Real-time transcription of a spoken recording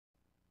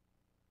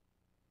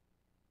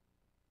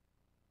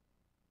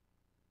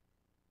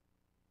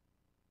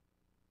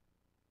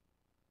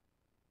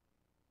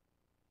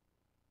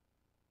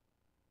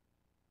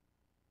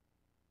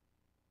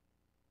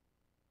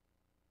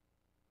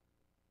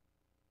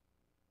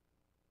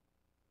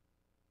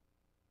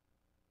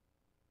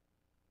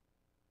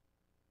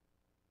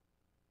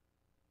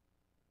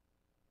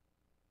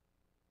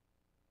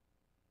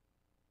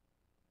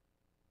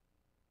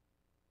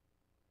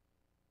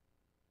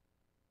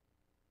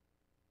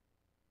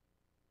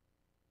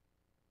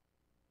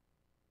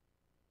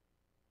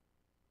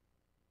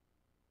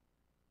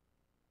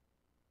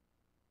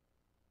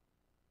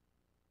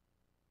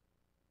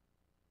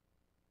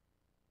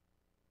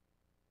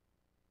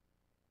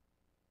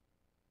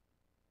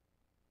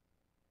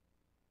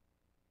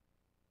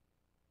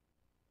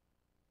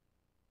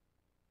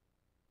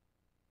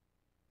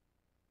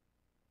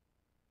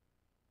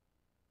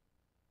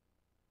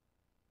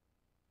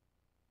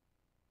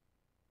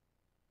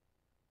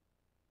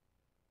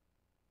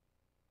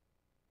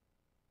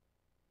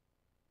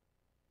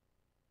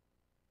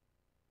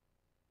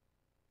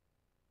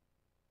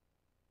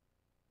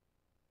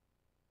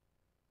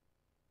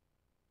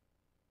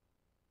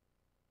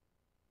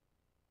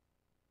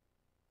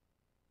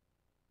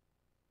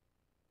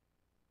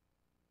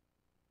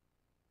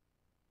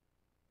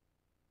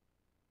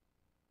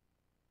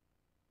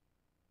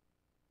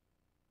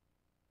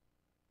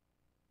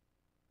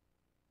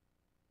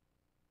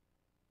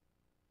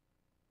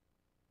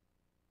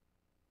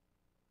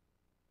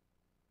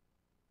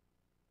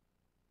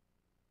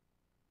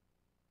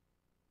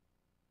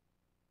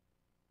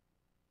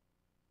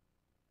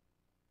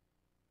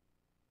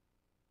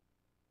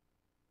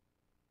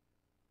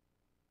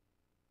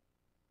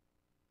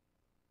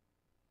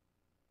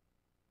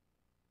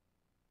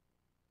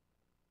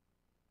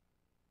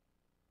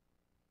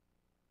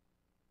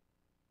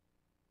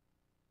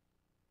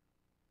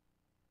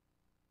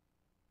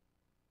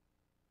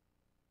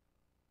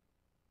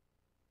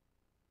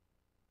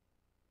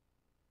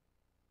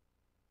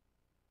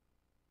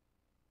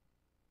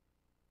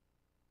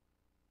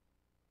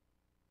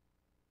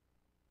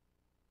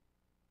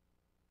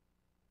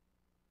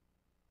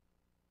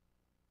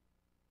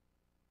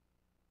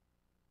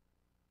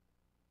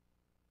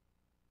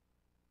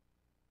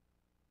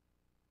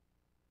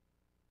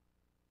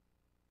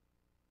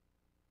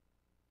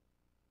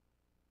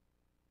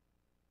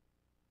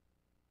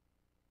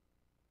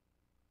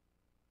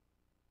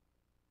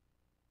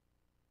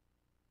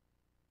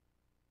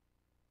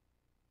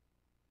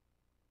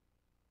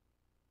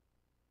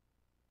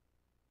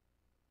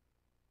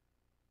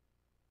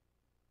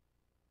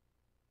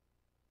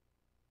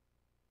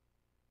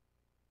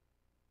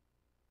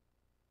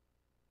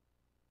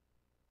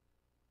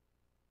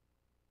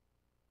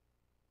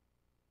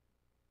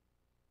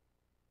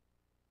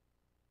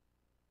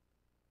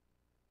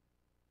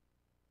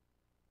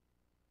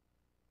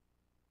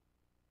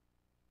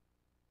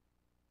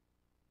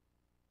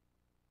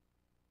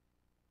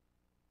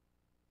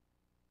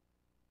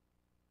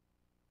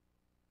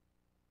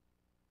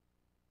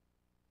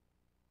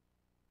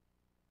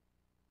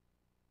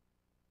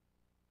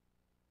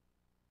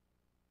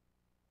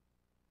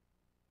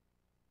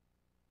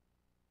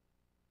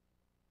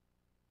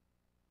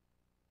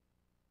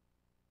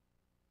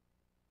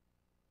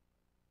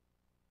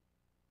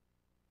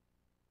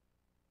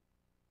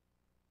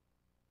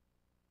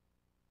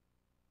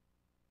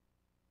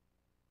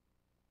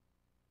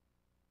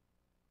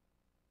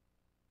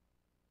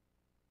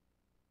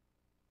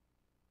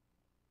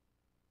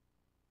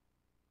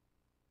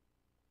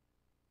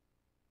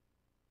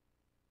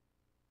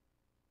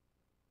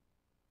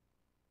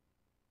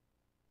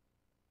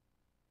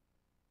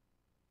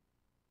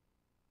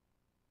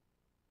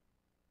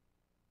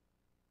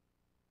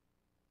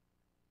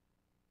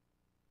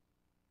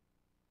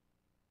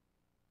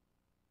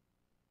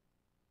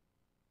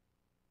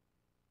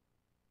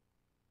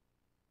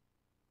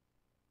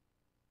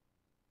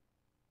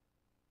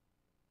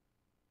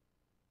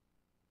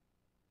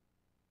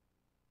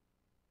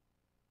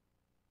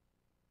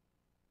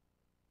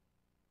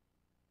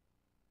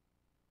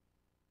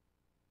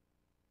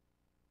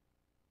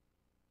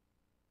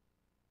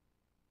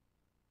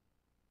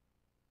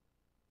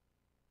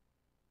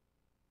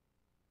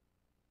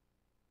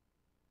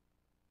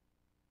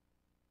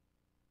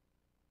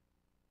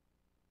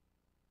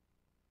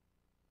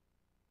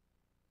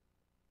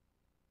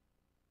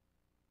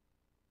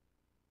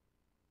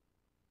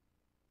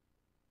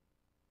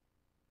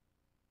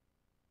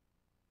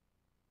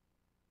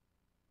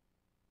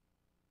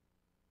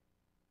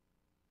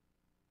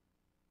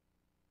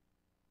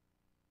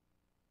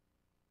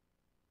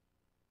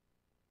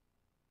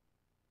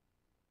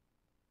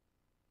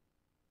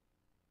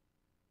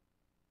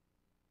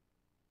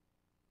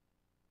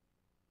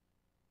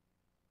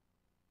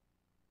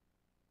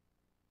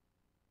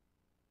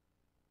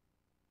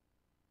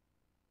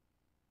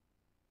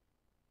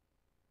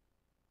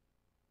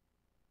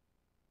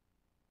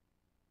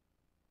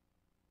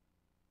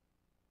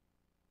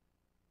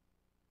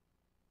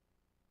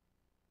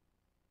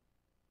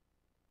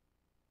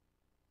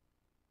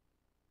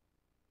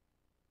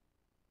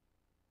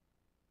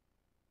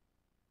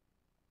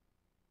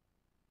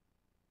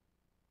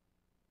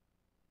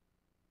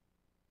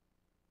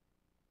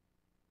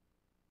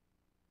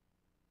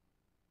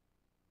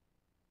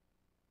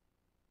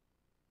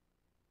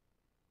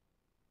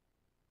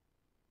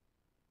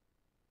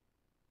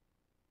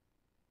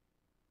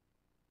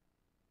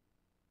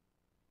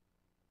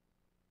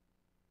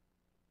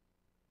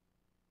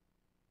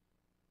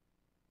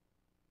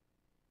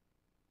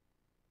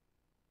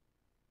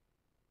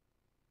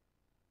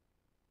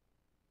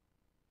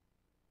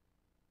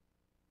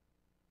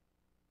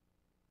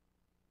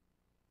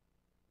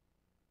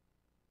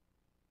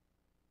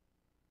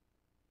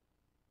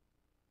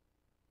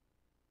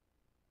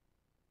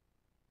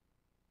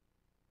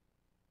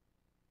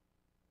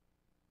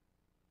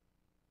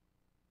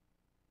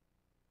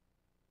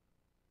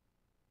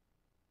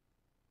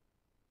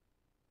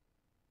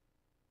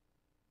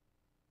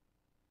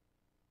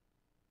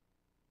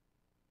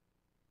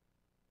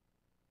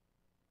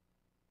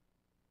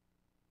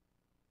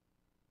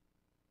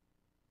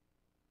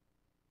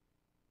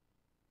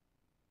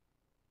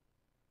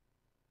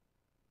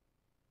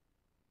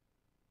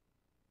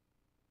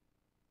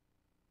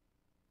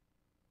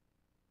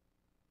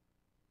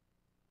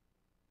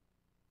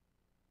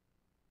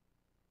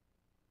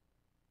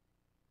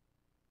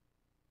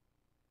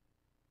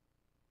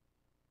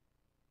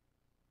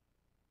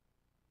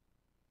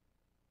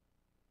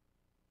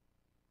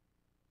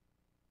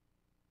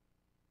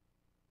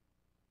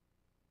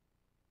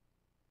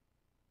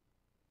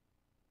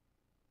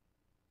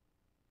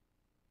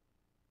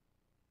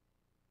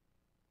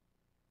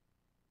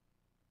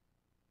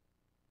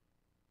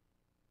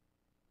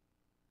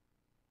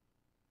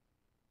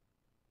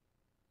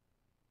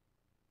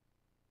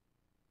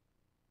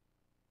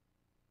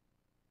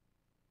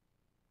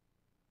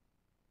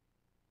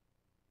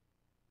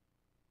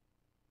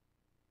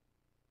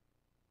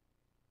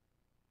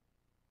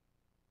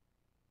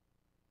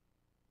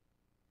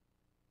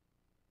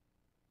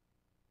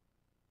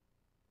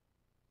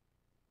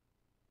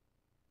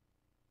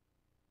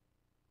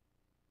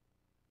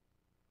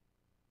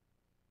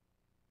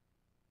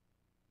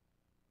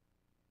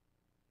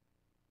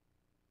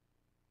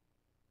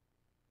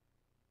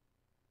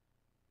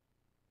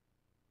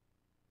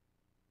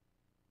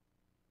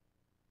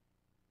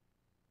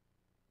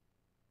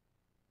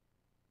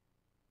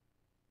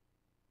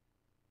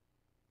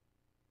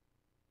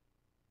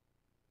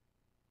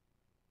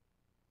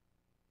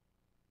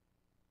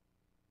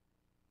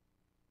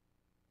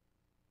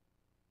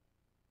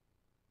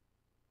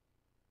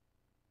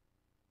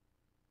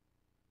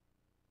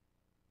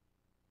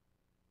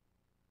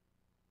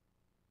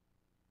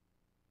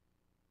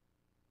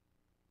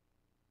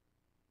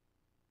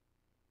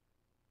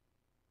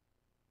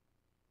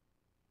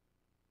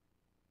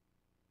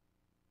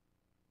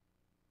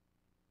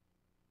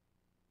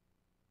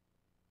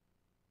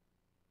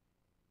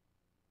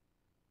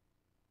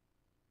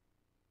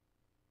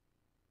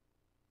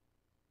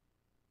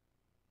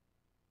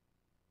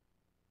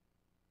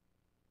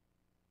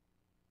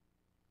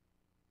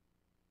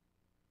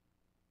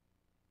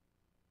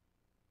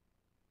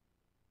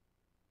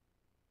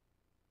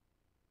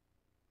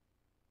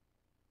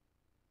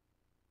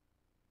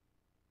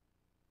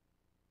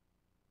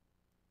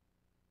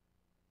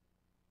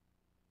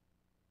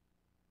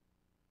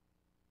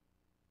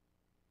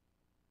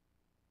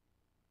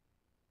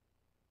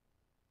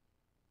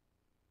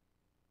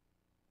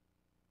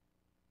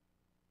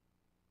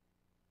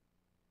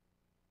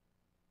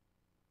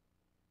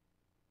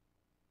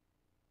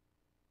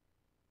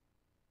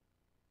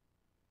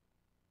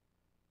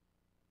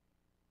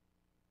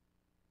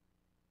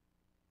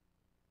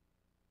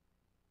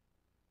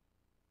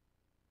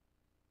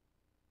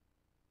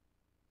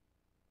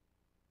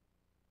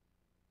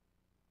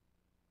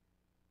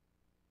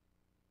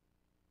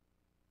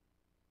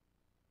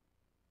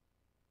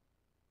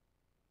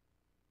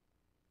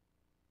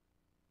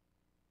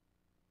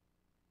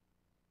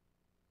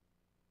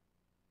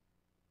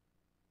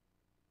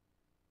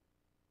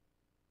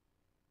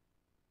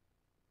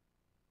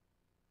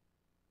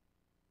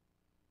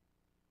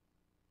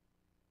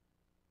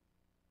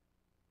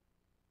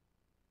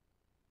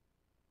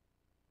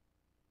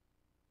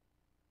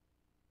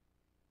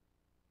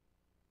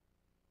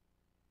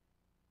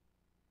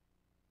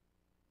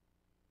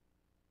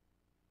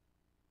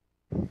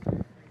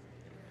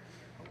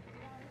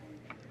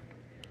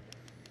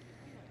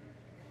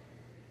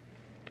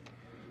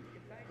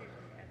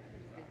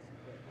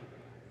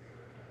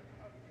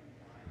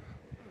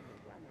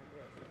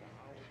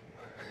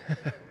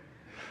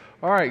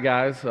All right,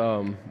 guys,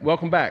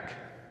 welcome back.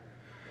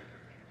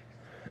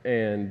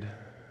 And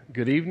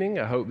good evening.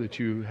 I hope that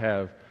you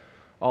have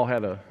all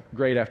had a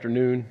great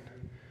afternoon.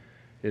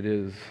 It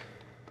is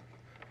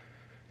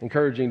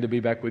encouraging to be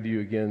back with you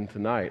again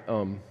tonight.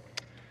 I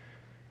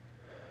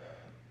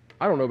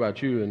don't know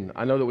about you, and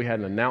I know that we had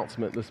an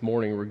announcement this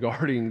morning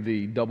regarding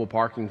the double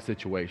parking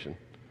situation.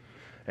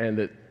 And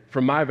that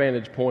from my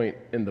vantage point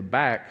in the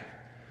back,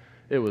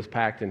 it was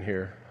packed in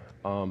here.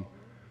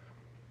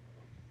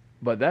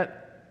 But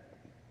that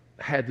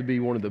had to be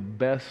one of the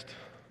best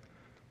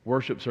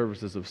worship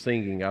services of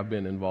singing I've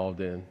been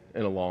involved in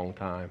a long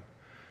time.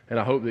 And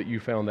I hope that you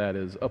found that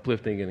as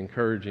uplifting and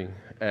encouraging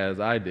as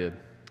I did.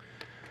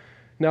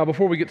 Now,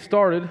 before we get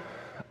started,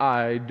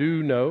 I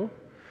do know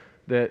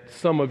that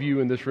some of you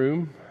in this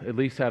room at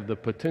least have the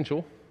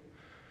potential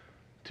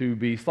to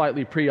be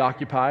slightly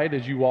preoccupied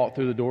as you walk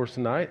through the doors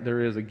tonight.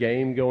 There is a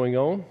game going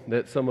on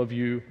that some of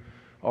you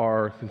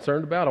are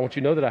concerned about. I want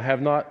you to know that I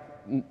have not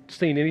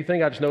seen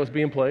anything. I just know it's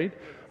being played.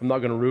 I'm not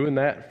going to ruin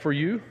that for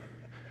you.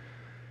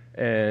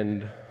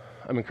 And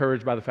I'm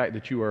encouraged by the fact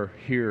that you are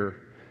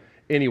here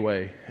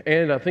anyway.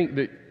 And I think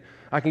that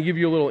I can give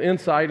you a little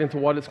insight into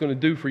what it's going to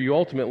do for you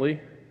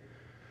ultimately,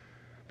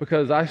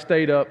 because I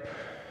stayed up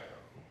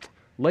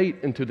late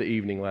into the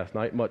evening last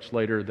night, much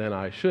later than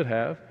I should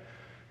have,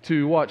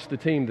 to watch the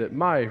team that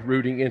my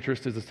rooting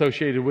interest is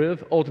associated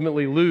with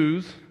ultimately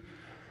lose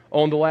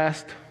on the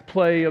last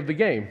play of the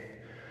game,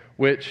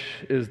 which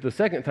is the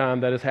second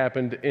time that has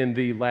happened in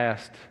the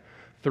last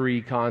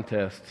 3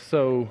 contests.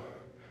 So,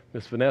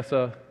 Miss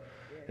Vanessa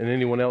and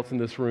anyone else in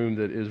this room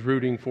that is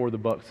rooting for the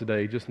Bucks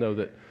today, just know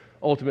that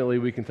ultimately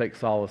we can take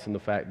solace in the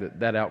fact that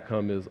that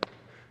outcome is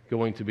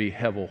going to be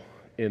hevel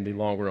in the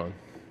long run.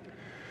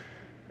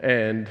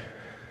 And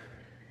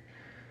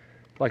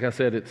like I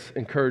said, it's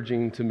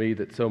encouraging to me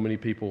that so many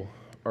people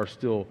are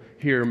still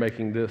here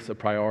making this a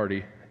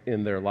priority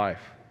in their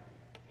life.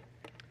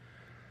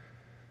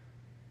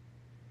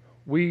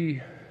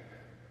 We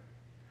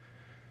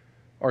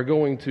are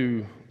going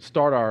to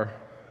start our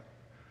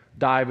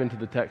dive into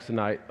the text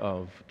tonight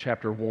of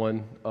chapter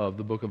 1 of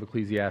the book of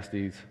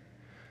Ecclesiastes.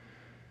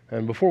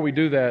 And before we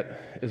do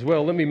that as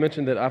well, let me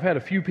mention that I've had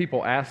a few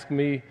people ask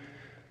me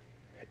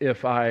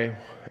if I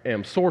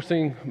am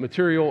sourcing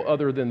material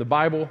other than the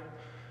Bible.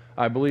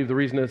 I believe the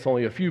reason it's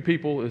only a few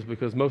people is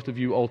because most of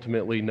you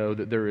ultimately know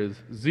that there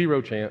is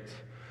zero chance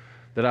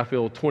that I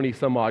fill 20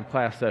 some odd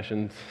class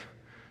sessions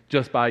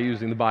just by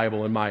using the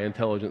Bible and my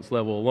intelligence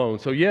level alone.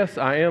 So yes,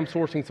 I am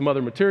sourcing some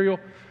other material,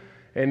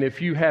 and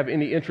if you have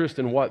any interest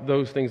in what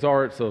those things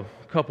are, it's a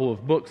couple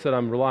of books that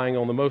I'm relying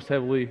on the most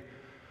heavily,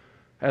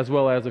 as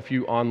well as a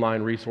few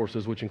online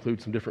resources, which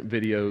include some different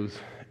videos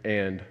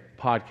and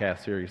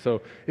podcast series.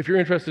 So if you're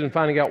interested in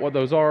finding out what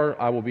those are,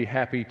 I will be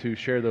happy to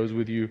share those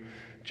with you.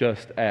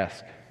 Just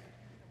ask.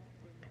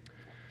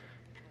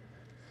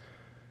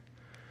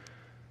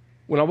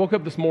 When I woke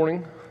up this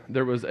morning,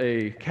 there was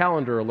a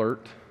calendar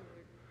alert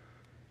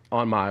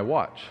on my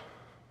watch,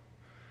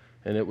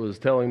 and it was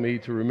telling me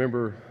to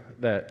remember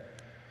that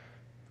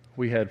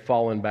we had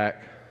fallen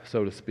back,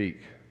 so to speak,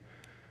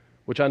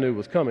 which I knew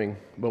was coming.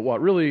 But what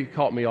really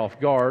caught me off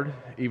guard,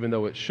 even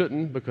though it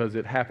shouldn't because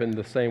it happened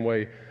the same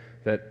way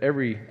that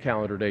every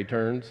calendar day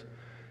turns,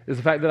 is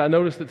the fact that I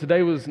noticed that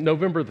today was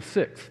November the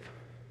 6th.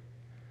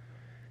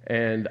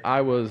 And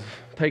I was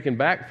taken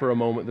back for a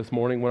moment this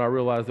morning when I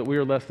realized that we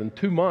are less than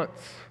 2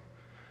 months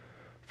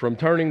from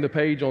turning the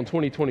page on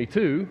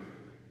 2022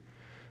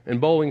 and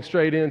bowling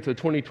straight into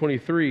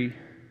 2023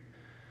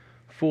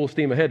 full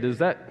steam ahead. Does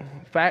that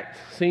fact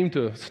seem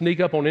to sneak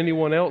up on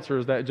anyone else, or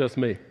is that just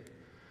me?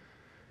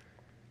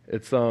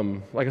 It's,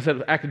 like I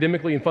said,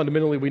 academically and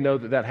fundamentally, we know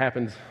that that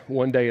happens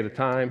one day at a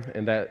time,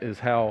 and that is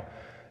how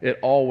it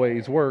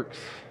always works.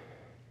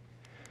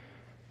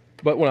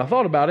 But when I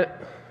thought about it,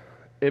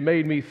 it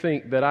made me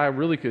think that I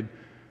really could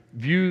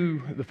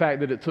view the fact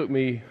that it took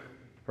me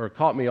or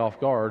caught me off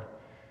guard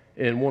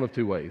in one of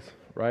 2 ways,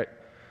 right?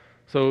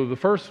 So the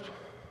first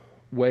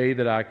way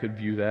that I could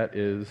view that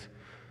is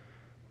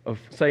of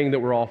saying that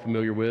we're all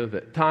familiar with,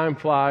 that time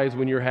flies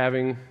when you're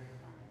having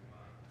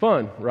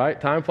fun, right?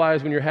 Time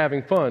flies when you're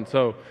having fun.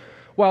 So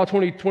while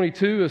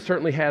 2022 has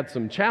certainly had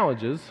some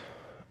challenges,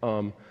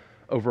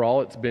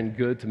 overall it's been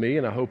good to me,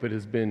 and I hope it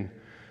has been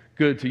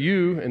good to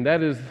you, and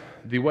that is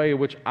the way in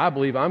which I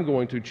believe I'm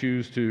going to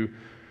choose to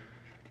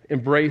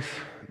embrace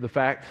the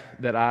fact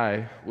that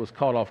I was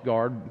caught off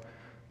guard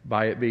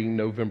by it being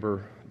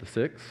November the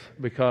 6th,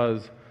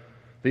 because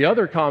the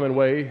other common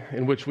way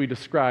in which we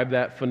describe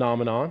that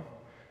phenomenon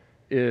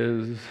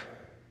is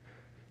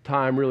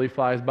time really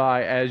flies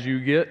by as you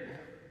get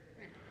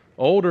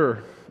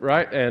older,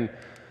 right? And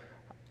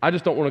I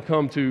just don't want to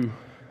come to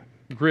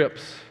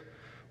grips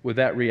with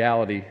that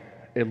reality,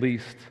 at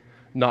least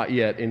not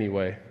yet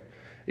anyway,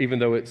 even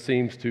though it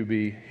seems to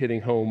be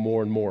hitting home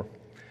more and more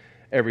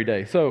every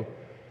day. So,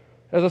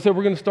 as I said,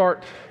 we're going to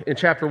start in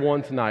chapter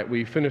 1 tonight.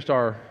 We finished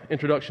our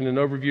introduction and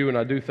overview, and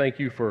I do thank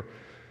you for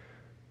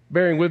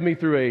bearing with me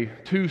through a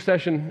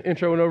 2-session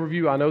intro and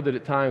overview. I know that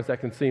at times that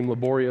can seem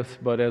laborious,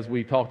 but as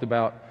we talked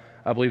about,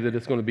 I believe that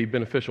it's going to be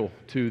beneficial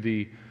to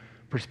the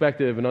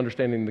perspective and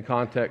understanding the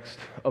context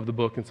of the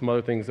book and some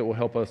other things that will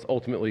help us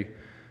ultimately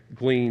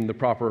glean the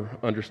proper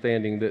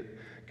understanding that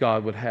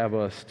God would have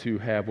us to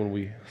have when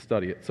we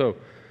study it. So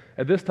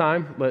at this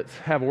time, let's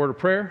have a word of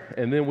prayer,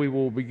 and then we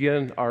will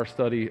begin our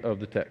study of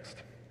the text.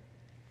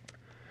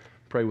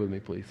 Pray with me,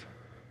 please.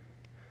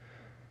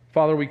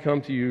 Father, we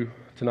come to you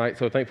tonight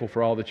so thankful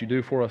for all that you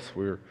do for us.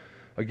 We're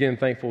again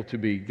thankful to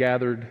be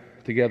gathered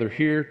together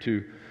here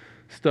to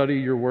study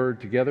your word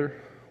together.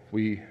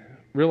 We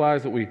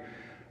realize that we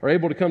are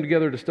able to come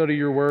together to study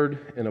your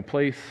word in a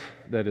place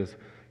that is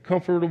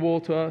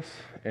comfortable to us,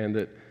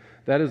 and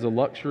that is a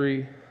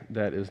luxury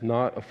that is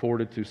not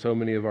afforded to so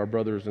many of our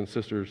brothers and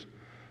sisters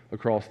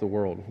across the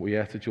world. We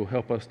ask that you'll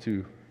help us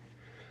to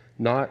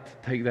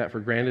not take that for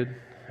granted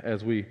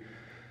as we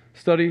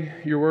study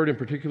your word, in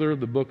particular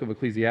the book of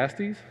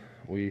Ecclesiastes.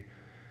 We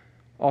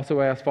also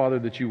ask, Father,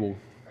 that you will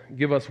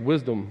give us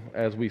wisdom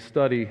as we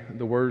study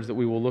the words that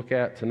we will look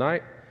at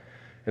tonight,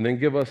 and then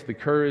give us the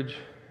courage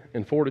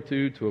and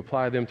fortitude to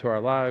apply them to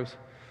our lives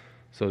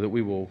so that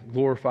we will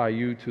glorify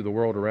you to the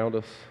world around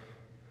us.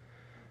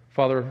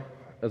 Father,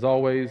 as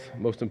always,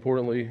 most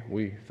importantly,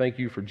 we thank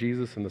you for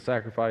Jesus and the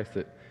sacrifice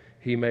that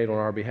he made on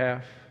our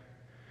behalf,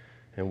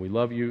 and we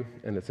love you,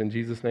 and it's in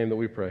Jesus' name that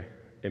we pray.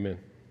 Amen.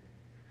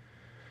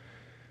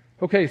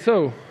 Okay,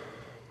 so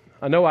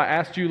I know I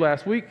asked you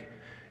last week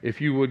if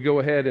you would go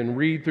ahead and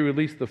read through at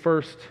least the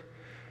first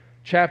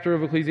chapter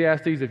of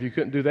Ecclesiastes. If you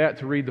couldn't do that,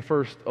 to read the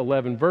first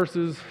 11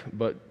 verses,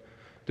 but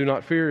do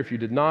not fear if you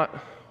did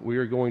not. We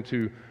are going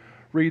to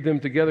read them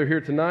together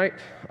here tonight.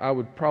 I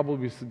would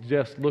probably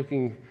suggest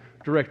looking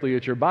directly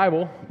at your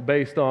Bible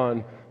based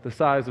on the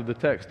size of the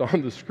text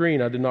on the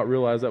screen. I did not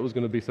realize that was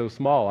going to be so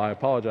small. I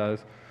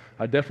apologize.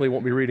 I definitely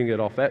won't be reading it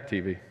off that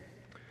TV.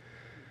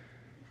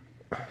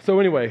 So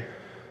anyway,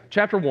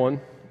 chapter 1,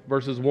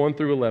 verses 1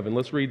 through 11.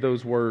 Let's read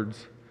those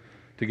words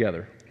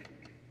together.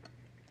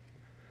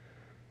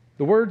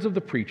 The words of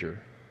the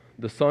preacher,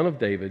 the son of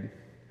David,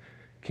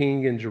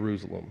 king in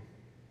Jerusalem.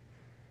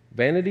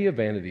 Vanity of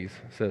vanities,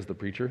 says the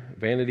preacher,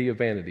 vanity of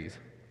vanities.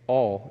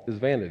 All is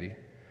vanity.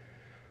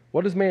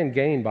 What does man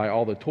gain by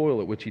all the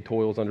toil at which he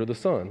toils under the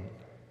sun?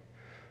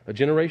 A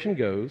generation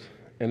goes,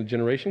 and a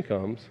generation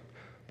comes,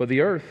 but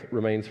the earth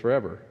remains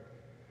forever.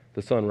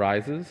 The sun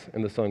rises,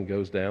 and the sun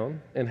goes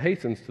down, and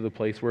hastens to the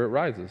place where it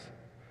rises.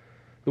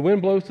 The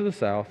wind blows to the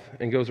south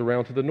and goes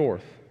around to the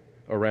north.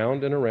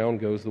 Around and around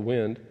goes the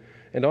wind,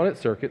 and on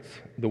its circuits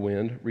the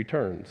wind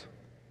returns.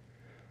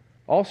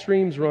 All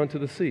streams run to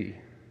the sea,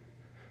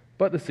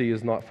 but the sea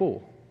is not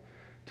full.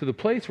 To the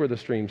place where the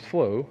streams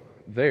flow,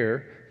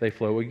 there they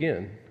flow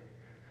again.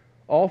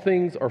 All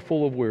things are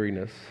full of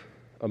weariness.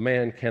 A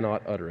man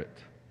cannot utter it.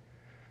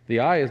 The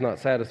eye is not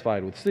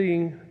satisfied with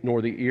seeing,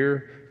 nor the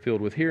ear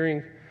filled with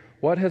hearing.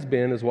 What has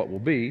been is what will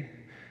be,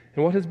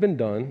 and what has been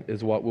done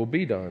is what will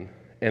be done,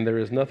 and there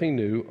is nothing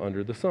new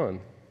under the sun.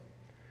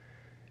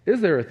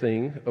 Is there a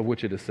thing of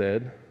which it is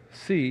said,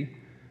 see,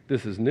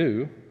 this is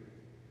new?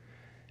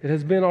 It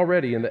has been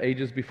already in the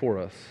ages before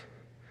us.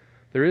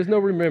 There is no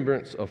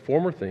remembrance of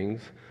former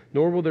things,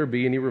 nor will there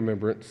be any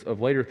remembrance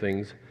of later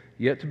things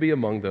yet to be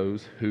among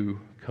those who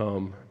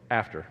come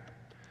after.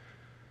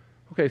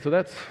 Okay, so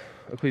that's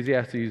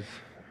Ecclesiastes,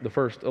 the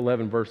first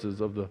 11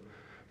 verses of the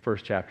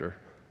first chapter.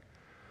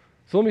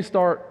 So let me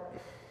start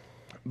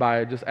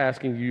by just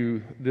asking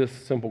you this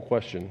simple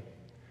question.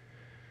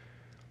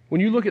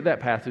 When you look at that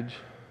passage,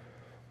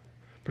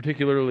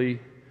 particularly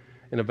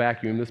in a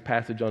vacuum, this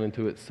passage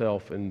unto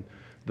itself and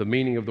the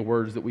meaning of the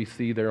words that we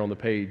see there on the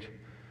page,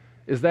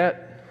 is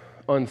that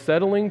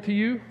unsettling to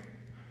you,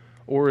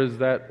 or is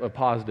that a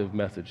positive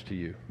message to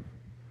you?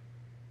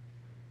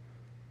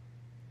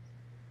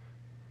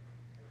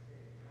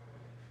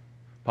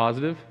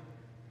 Positive?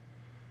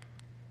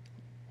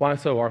 Why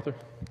so, Arthur?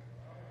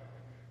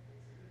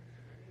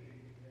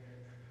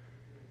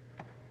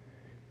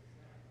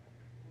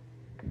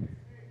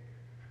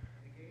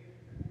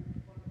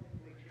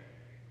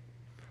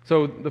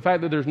 So the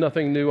fact that there's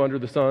nothing new under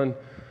the sun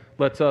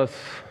lets us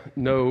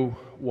know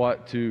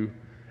what to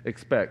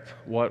expect,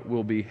 what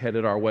will be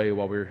headed our way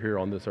while we're here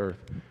on this earth.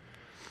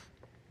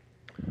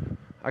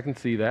 I can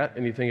see that.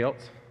 Anything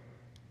else?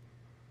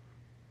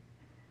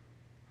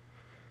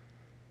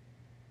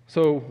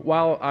 So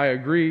while I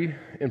agree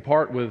in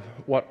part with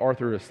what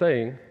Arthur is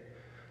saying,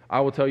 I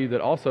will tell you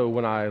that also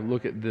when I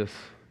look at this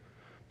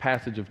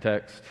passage of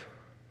text,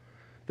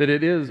 that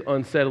it is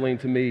unsettling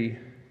to me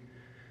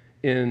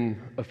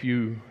in a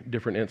few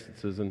different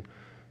instances, and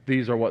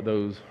these are what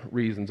those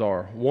reasons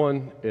are.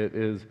 One,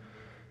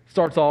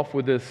 starts off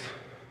with this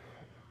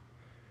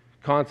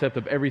concept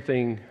of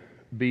everything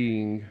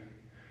being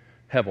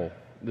hevel,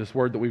 this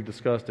word that we've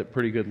discussed at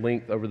pretty good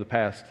length over the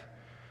past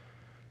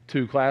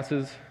 2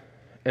 classes.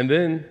 And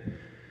then,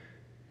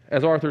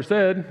 as Arthur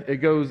said, it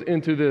goes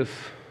into this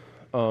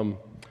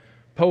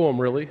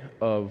poem, really,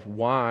 of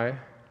why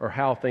or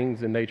how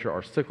things in nature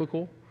are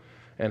cyclical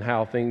and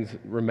how things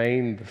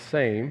remain the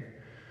same.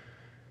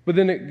 But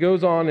then it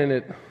goes on and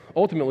it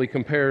ultimately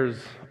compares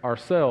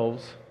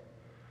ourselves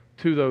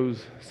to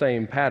those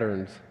same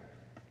patterns.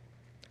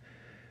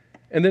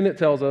 And then it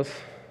tells us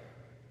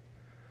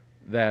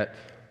that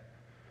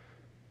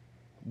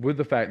with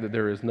the fact that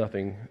there is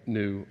nothing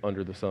new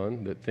under the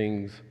sun, that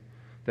things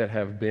that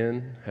have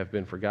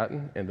been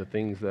forgotten, and the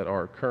things that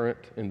are current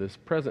in this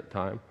present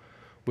time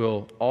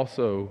will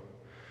also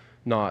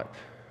not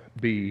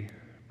be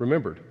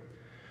remembered.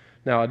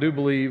 Now, I do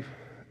believe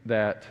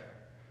that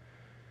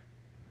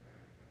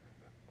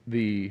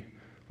the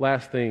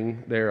last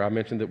thing there I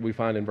mentioned that we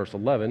find in verse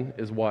 11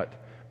 is what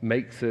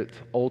makes it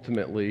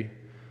ultimately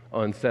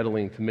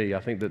unsettling to me. I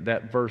think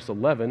that verse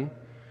 11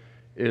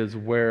 is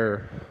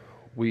where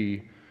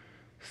we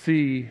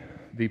see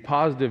the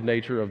positive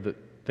nature of the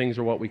things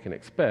are what we can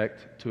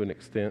expect to an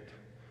extent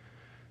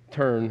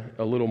turn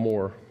a little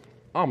more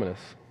ominous.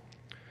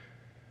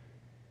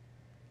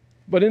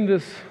 But in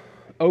this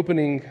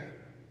opening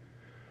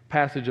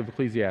passage of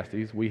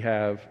Ecclesiastes, we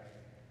have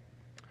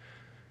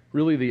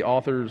really the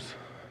author's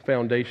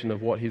foundation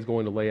of what he's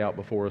going to lay out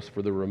before us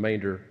for the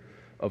remainder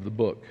of the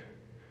book.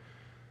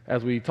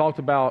 As we talked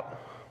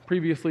about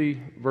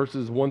previously,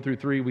 verses 1 through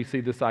 3, we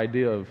see this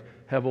idea of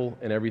Hevel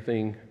and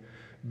everything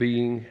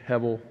being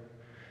Hevel.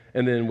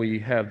 And then we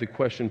have the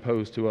question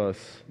posed to us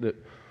that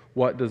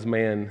what does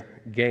man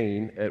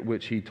gain at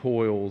which he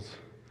toils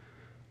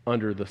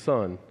under the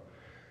sun?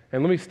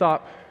 And let me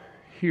stop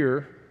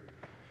here,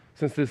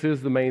 since this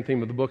is the main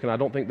theme of the book, and I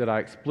don't think that I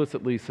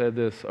explicitly said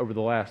this over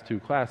the last two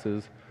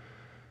classes,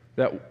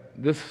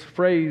 that this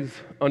phrase,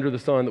 under the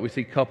sun, that we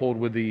see coupled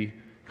with the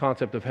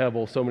concept of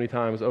Hevel so many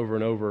times over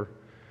and over,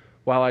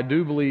 while I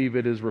do believe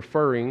it is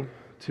referring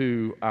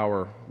to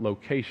our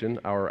location,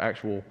 our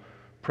actual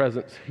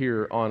presence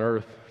here on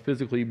earth,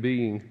 physically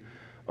being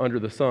under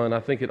the sun, I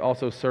think it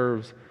also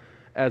serves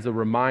as a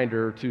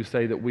reminder to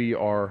say that we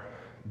are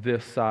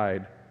this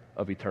side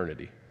of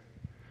eternity.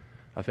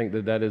 I think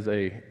that is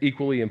an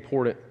equally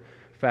important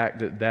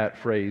fact that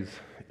phrase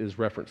is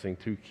referencing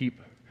to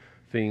keep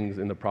things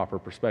in the proper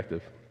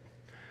perspective.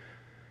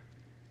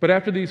 But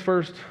after these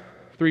first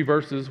three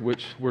verses,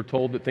 which we're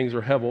told that things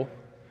are Hevel,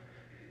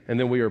 and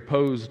then we are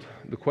posed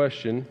the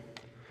question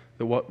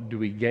that what do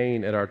we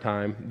gain at our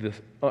time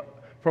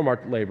from our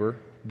labor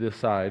this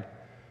side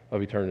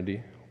of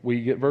eternity,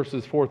 we get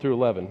verses 4 through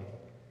 11,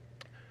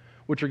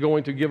 which are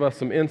going to give us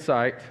some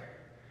insight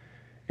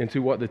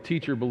into what the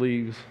teacher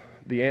believes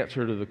the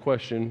answer to the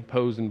question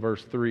posed in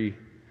verse 3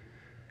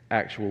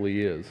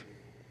 actually is.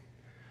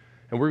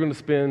 And we're going to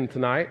spend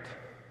tonight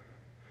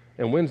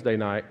and Wednesday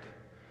night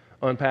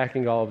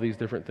unpacking all of these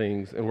different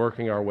things and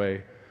working our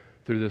way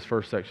through this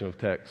first section of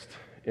text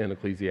in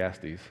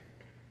Ecclesiastes.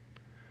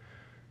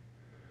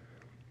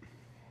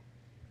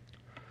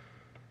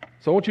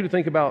 So I want you to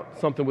think about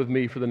something with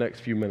me for the next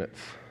few minutes.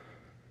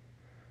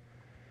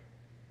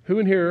 Who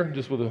in here,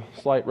 just with a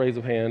slight raise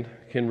of hand,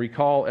 can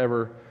recall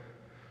ever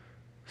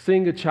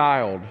seeing a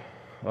child,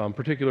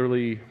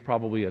 particularly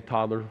probably a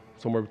toddler,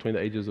 somewhere between the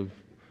ages of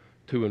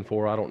 2 and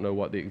 4, I don't know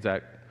what the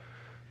exact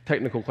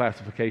technical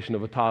classification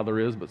of a toddler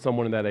is, but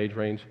someone in that age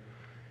range,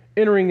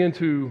 entering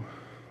into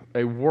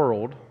a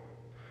world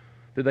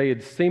that they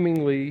had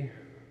seemingly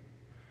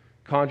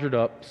conjured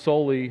up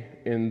solely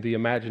in the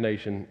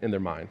imagination in their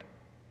mind,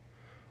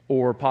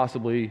 or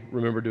possibly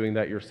remember doing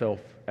that yourself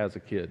as a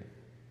kid.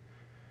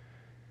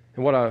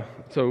 And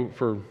so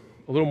for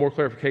a little more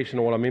clarification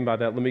on what I mean by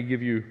that, let me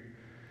give you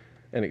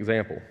an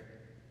example.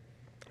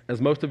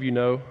 As most of you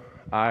know,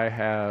 I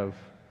have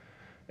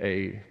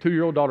a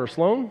 2-year-old daughter,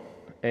 Sloan,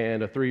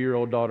 and a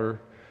 3-year-old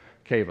daughter,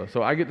 Kava.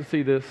 So I get to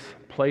see this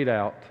played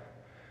out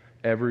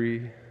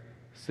every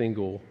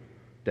single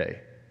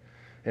day.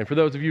 And for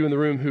those of you in the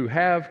room who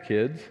have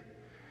kids,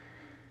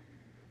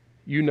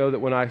 you know that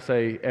when I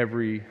say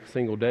every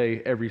single day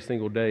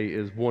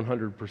is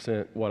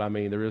 100% what I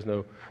mean. There is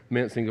no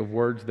mincing of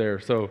words there.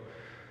 So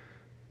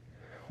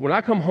when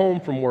I come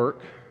home from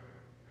work,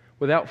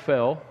 without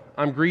fail,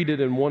 I'm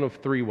greeted in one of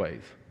 3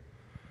 ways.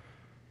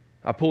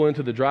 I pull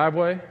into the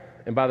driveway,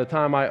 and by the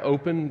time I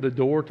open the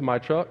door to my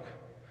truck,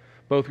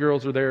 both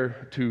girls are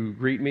there to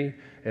greet me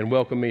and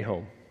welcome me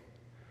home.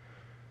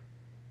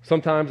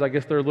 Sometimes I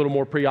guess they're a little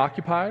more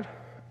preoccupied,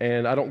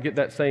 and I don't get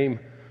that same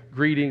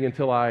greeting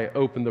until I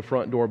open the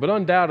front door. But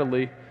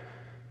undoubtedly,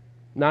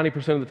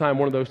 90% of the time,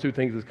 one of those 2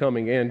 things is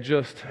coming. And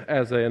just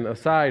as an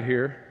aside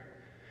here,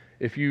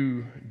 if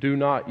you do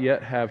not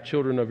yet have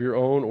children of your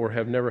own or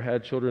have never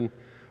had children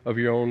of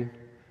your own,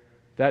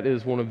 that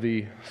is one of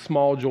the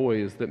small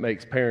joys that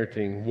makes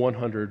parenting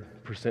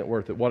 100%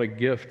 worth it. What a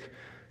gift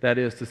that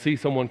is to see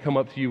someone come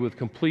up to you with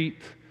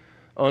complete,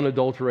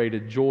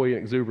 unadulterated joy and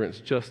exuberance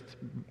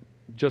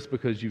just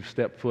because you've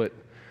stepped foot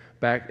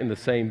back in the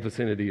same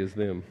vicinity as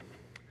them.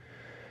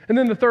 And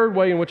then the third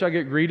way in which I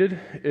get greeted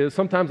is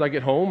sometimes I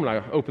get home and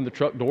I open the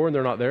truck door and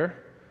they're not there.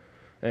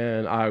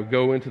 And I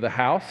go into the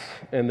house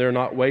and they're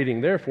not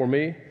waiting there for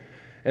me.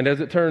 And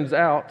as it turns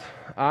out,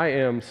 I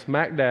am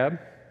smack dab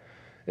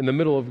in the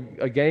middle of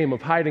a game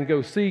of hide and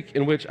go seek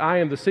in which I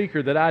am the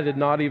seeker that I did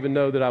not even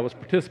know that I was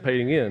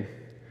participating in.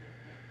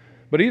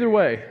 But either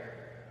way,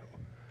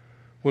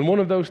 when one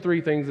of those three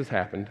things has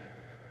happened,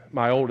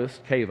 my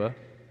oldest, Kava,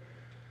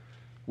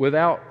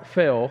 without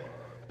fail,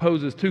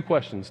 poses two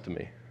questions to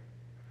me.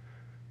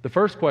 The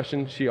first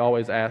question she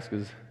always asks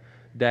is,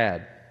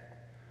 Dad,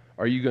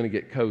 are you going to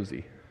get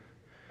cozy?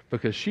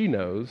 Because she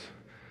knows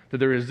that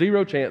there is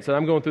zero chance that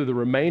I'm going through the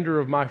remainder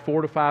of my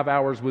 4 to 5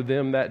 hours with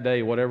them that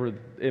day, whatever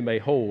it may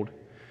hold,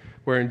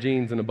 wearing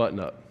jeans and a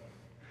button-up.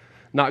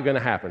 Not going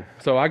to happen.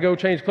 So I go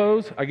change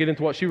clothes. I get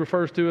into what she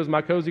refers to as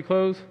my cozy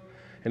clothes.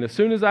 And as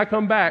soon as I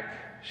come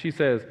back, she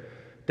says,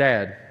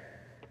 Dad,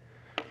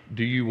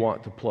 do you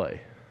want to play?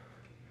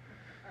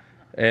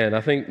 And I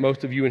think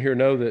most of you in here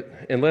know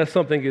that unless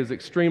something is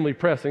extremely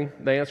pressing,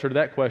 the answer to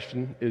that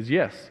question is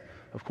yes.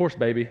 Of course,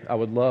 baby, I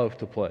would love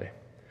to play.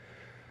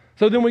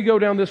 So then we go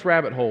down this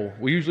rabbit hole.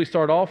 We usually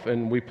start off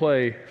and we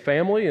play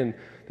family, and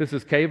this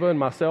is Kava and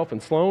myself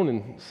and Sloan,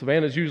 and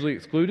Savannah's usually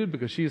excluded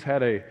because she's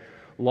had a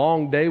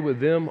long day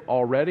with them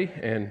already.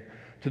 And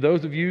to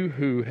those of you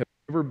who have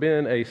ever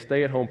been a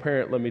stay-at-home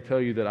parent, let me tell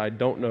you that I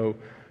don't know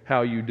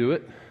how you do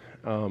it.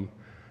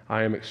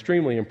 I am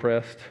extremely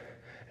impressed,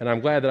 and I'm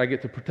glad that I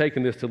get to partake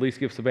in this to at least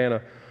give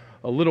Savannah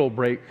a little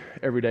break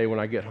every day when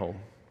I get home.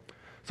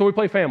 So we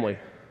play family.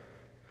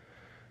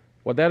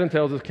 What that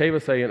entails is Kava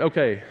saying,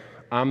 okay,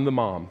 I'm the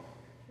mom.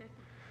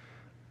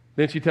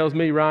 Then she tells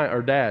me, Ryan,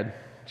 or Dad,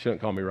 she doesn't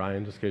call me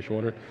Ryan, just in case you're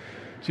wondering.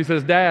 She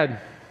says, Dad,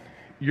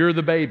 you're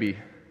the baby.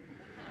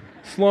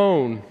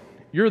 Sloan,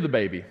 you're the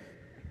baby.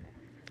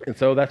 And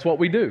so that's what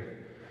we do.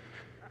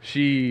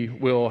 She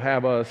will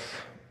have us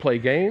play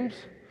games.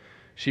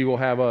 She will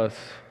have us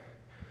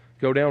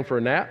go down for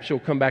a nap. She'll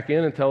come back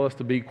in and tell us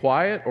to be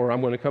quiet, or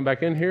I'm going to come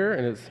back in here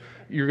and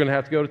you're going to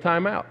have to go to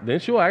timeout. Then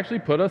she'll actually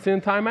put us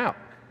in timeout.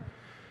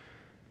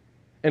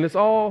 And it's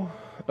all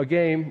a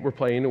game we're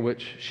playing in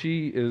which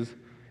she is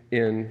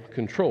in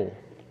control.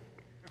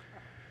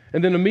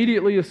 And then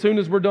immediately, as soon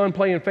as we're done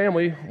playing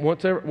family,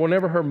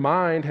 whenever her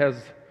mind has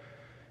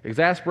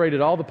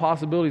exasperated all the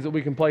possibilities that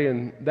we can play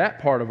in that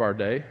part of our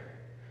day,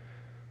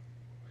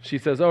 she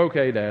says,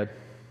 okay, Dad,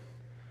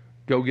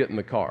 go get in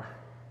the car.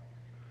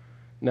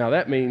 Now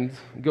that means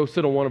go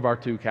sit on one of our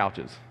two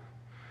couches.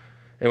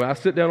 And when I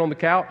sit down on the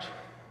couch,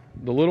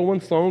 the little one,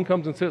 Sloan,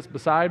 comes and sits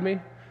beside me.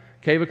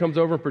 Kava comes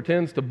over and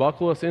pretends to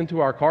buckle us into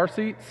our car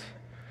seats.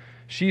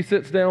 She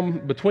sits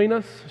down between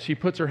us. She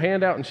puts her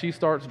hand out and she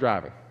starts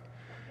driving.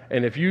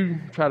 And if you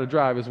try to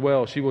drive as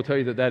well, she will tell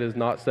you that that is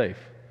not safe.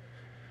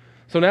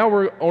 So now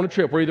we're on a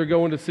trip. We're either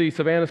going to see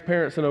Savannah's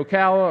parents in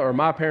Ocala or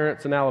my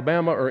parents in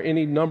Alabama or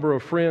any number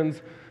of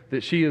friends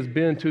that she has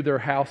been to their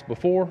house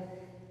before.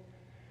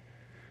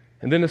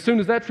 And then as soon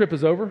as that trip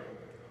is over,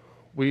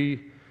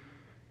 we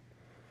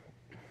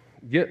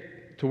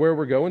get to where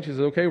we're going. She says,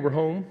 okay, we're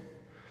home.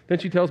 Then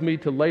she tells me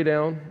to lay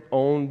down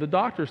on the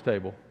doctor's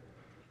table.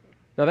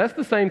 Now that's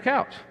the same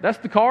couch. That's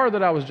the car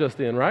that I was just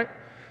in, right?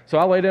 So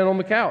I lay down on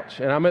the couch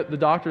and I'm at the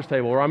doctor's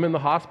table or I'm in the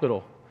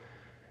hospital.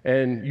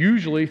 And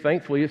usually,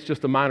 thankfully, it's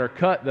just a minor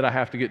cut that I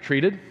have to get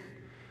treated.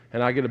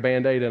 And I get a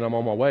Band-Aid and I'm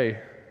on my way.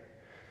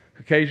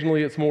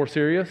 Occasionally it's more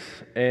serious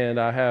and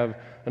I have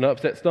an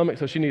upset stomach,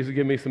 so she needs to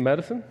give me some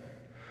medicine.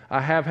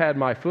 I have had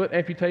my foot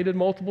amputated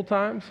multiple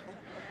times.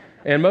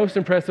 And most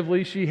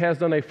impressively, she has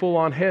done a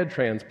full-on head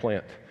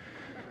transplant.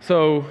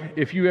 So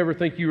if you ever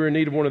think you are in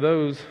need of one of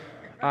those,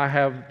 I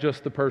have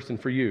just the person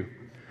for you.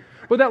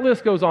 But that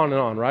list goes on and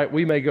on, right?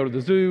 We may go to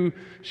the zoo.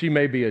 She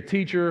may be a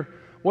teacher.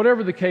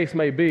 Whatever the case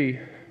may be,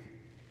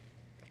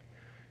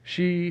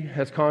 she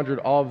has conjured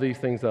all of these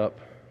things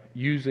up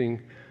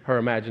using her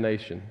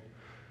imagination.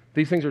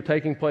 These things are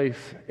taking place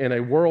in a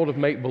world of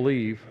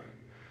make-believe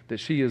that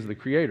she is the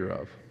creator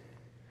of.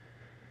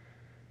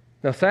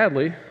 Now,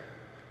 sadly,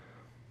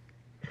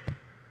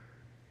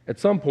 at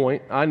some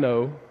point, I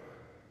know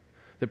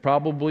that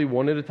probably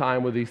one at a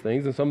time with these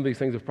things, and some of these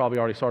things have probably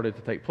already started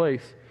to take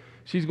place,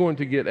 she's going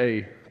to get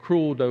a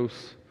cruel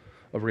dose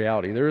of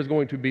reality. There is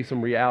going to be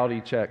some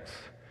reality checks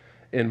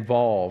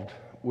involved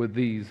with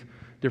these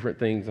different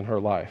things in her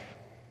life.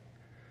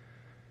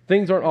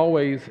 Things aren't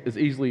always as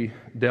easily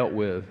dealt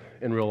with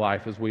in real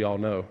life, as we all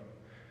know.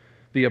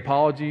 The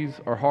apologies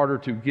are harder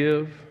to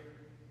give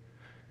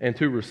and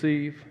to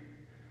receive.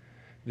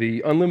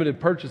 The unlimited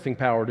purchasing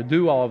power to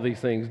do all of these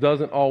things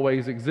doesn't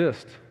always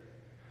exist.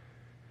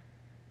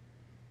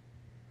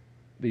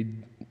 The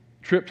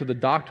trip to the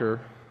doctor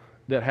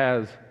that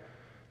has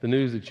the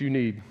news that you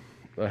need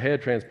a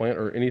head transplant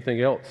or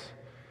anything else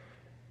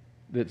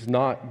that's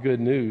not good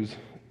news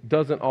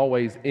doesn't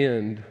always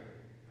end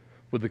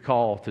with the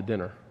call to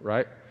dinner,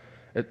 right?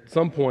 At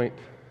some point,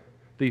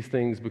 these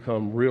things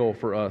become real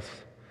for us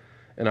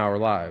in our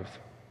lives.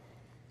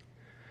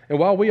 And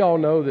while we all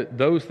know that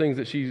those things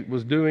that she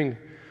was doing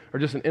are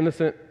just an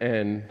innocent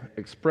and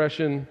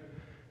expression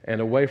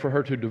and a way for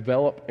her to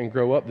develop and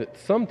grow up, that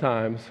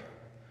sometimes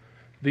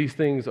these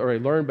things are a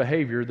learned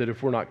behavior that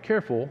if we're not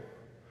careful,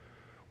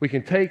 we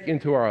can take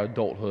into our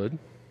adulthood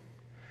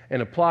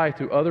and apply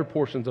to other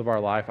portions of our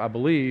life, I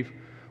believe,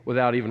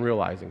 without even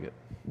realizing it.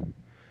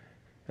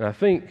 And I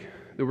think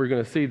that we're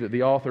going to see that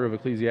the author of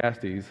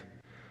Ecclesiastes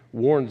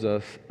warns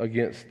us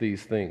against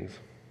these things.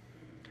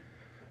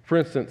 For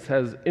instance,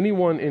 has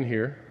anyone in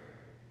here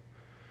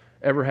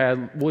ever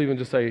had, we'll even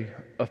just say,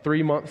 a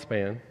 3-month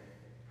span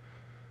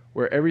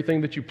where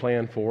everything that you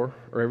planned for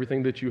or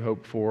everything that you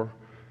hoped for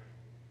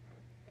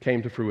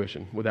came to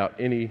fruition without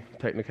any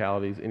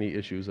technicalities, any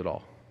issues at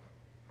all?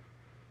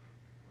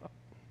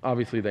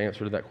 Obviously, the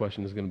answer to that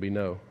question is going to be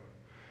no.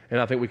 And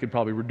I think we could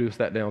probably reduce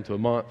that down to a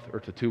month or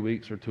to 2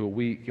 weeks or to a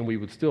week, and we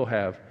would still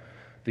have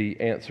the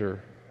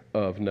answer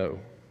of no.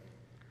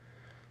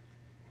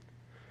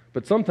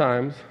 But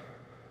sometimes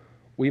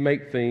we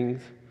make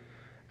things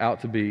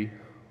out to be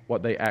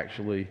what they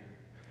actually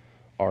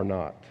are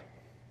not.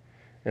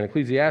 And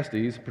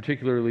Ecclesiastes,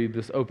 particularly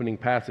this opening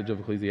passage of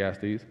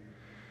Ecclesiastes,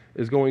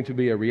 is going to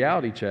be a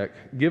reality check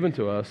given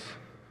to us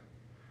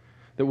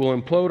that will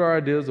implode our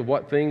ideas of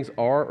what things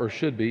are or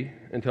should be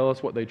and tell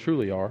us what they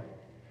truly are.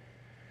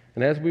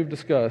 And as we've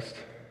discussed,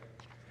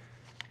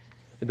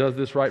 it does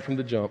this right from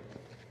the jump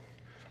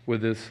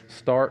with this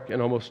stark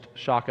and almost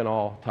shock and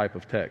awe type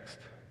of text.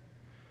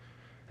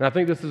 And I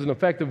think this is an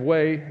effective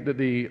way that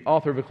the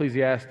author of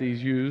Ecclesiastes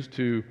used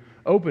to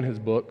open his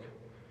book,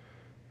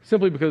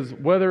 simply because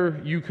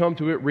whether you come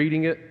to it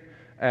reading it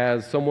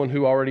as someone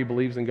who already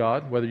believes in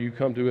God, whether you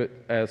come to it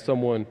as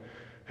someone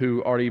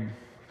who already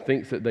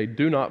thinks that they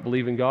do not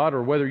believe in God,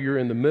 or whether you're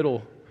in the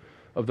middle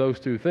of those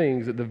two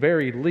things, at the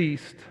very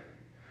least,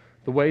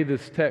 the way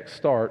this text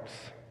starts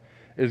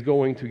is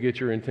going to get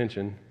your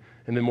attention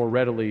and then more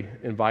readily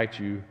invite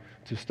you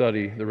to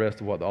study the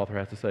rest of what the author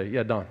has to say.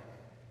 Yeah, Don.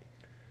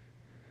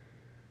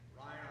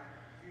 Ryan,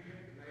 you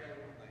hit the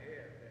nail on the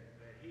head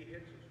that he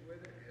hits us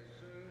with it as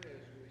soon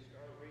as we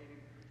start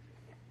reading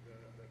the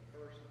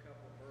first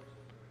couple of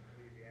verses of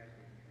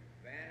Ecclesiastes.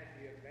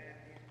 Vanity of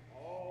vanities,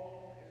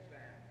 all is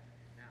vanity.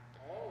 Now,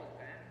 all is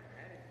vanity.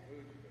 That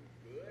includes the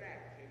good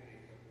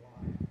activities of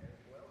life as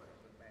well as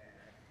the bad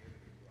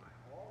activities of life.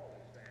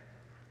 All is vanity.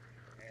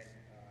 And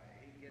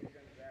he gets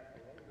into that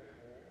a little bit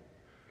more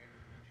in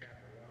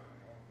chapter 1,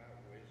 talking about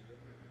wisdom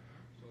and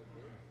so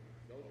forth.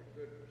 Those are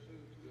good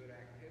pursuits, good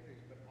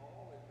activities, but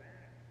all is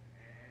vanity.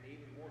 And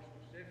even more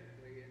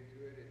specifically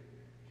into it in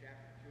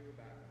chapter 2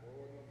 about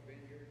growing of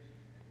vineyards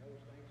and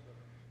those things. So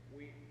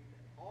we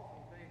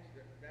often think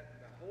that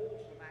the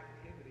wholesome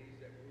activities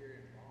that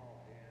we're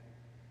involved in,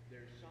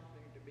 there's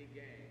something to be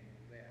gained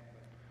there.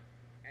 But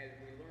as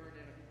we learn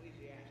in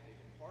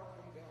Ecclesiastes, apart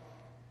from God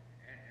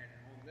and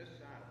on this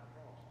side of the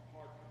cross,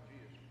 apart from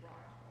Jesus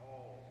Christ,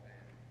 all is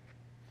vanity.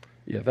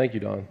 Yeah, thank you,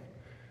 Don.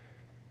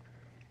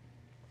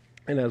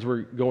 And as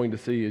we're going to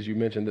see, as you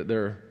mentioned, that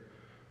there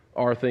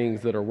are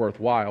things that are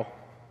worthwhile,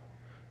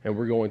 and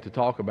we're going to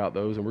talk about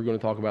those, and we're going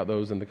to talk about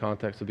those in the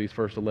context of these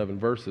first 11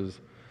 verses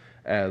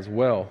as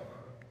well.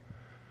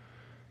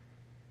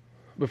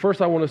 But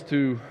first I want us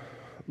to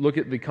look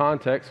at the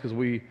context, because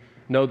we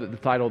know that the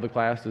title of the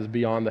class is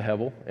Beyond the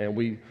Hevel, and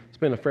we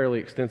spent a fairly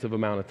extensive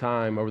amount of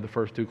time over the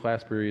first 2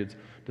 class periods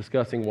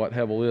discussing what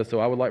Hevel is. So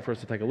I would like for us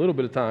to take a little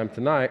bit of time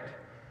tonight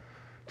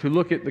to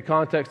look at the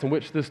context in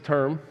which this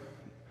term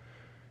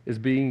is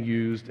being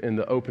used in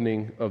the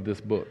opening of this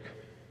book.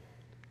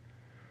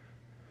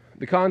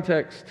 The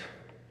context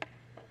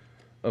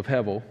of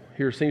Hevel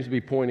here seems to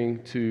be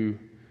pointing to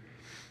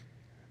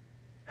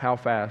how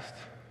fast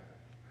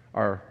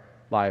our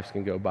lives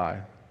can go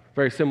by.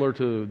 Very similar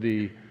to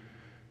the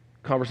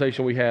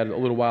conversation we had a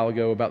little while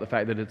ago about the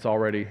fact that it's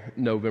already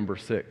November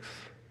 6th,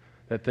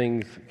 that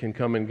things can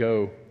come and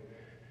go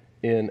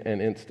in an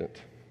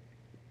instant.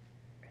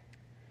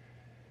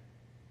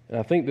 And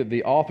I think that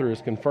the author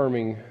is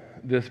confirming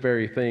this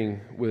very thing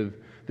with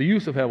the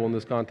use of Hevel in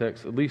this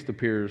context. At least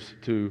appears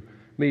to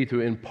me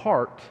to in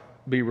part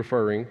be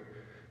referring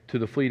to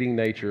the fleeting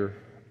nature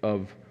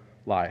of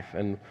life.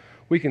 And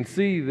we can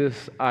see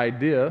this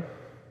idea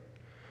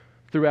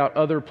throughout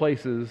other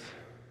places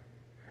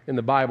in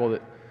the Bible.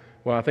 That,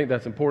 well, I think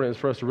that's important, is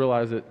for us to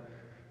realize that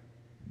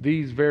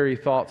these very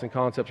thoughts and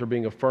concepts are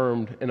being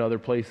affirmed in other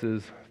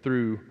places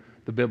through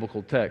the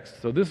biblical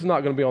text. So this is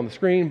not going to be on the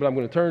screen, but I'm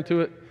going to turn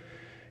to it.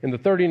 In the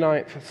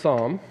 39th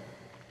Psalm,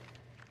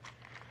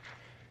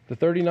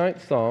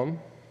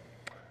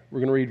 we're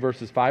going to read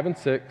verses 5 and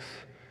 6,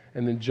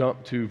 and then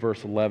jump to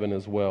verse 11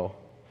 as well.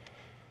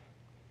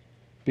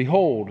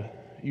 Behold,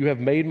 you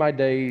have made my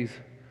days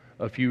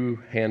a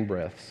few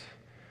handbreadths,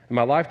 and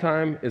my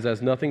lifetime is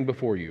as nothing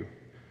before you.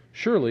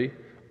 Surely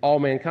all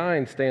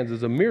mankind stands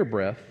as a mere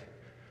breath.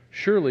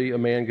 Surely a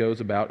man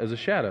goes about as a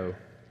shadow.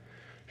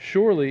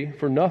 Surely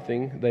for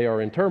nothing they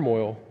are in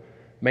turmoil.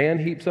 Man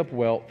heaps up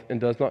wealth and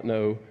does not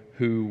know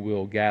who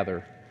will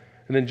gather.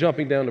 And then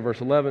jumping down to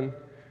verse 11,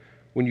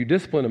 when you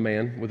discipline a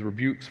man with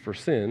rebukes for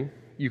sin,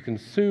 you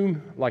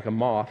consume like a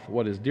moth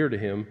what is dear to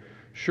him.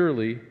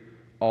 Surely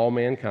all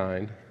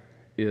mankind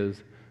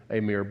is a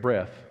mere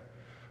breath.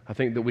 I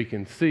think that we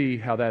can see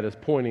how that is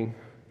pointing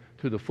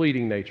to the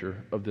fleeting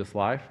nature of this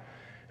life.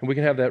 And we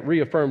can have that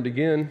reaffirmed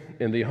again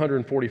in the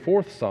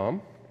 144th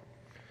Psalm.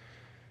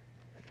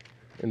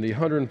 In the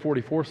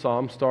 144th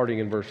Psalm, starting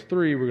in verse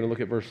 3, we're going to look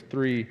at verse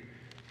 3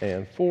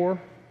 and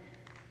 4.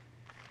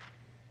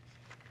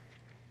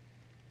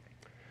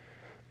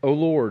 O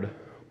Lord,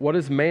 what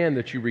is man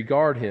that you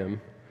regard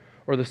him,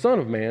 or the Son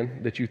of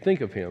Man that you think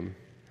of him?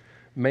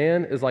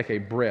 Man is like a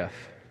breath.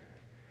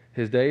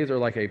 His days are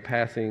like a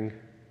passing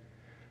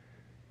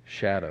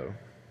shadow.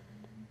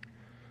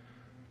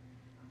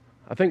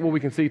 I think what we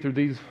can see through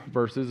these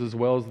verses, as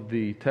well as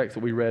the text that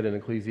we read in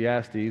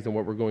Ecclesiastes and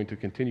what we're going to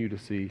continue to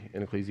see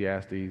in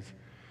Ecclesiastes,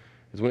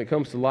 is when it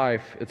comes to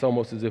life, it's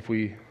almost as if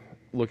we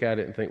look at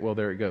it and think, well,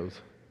 there it goes.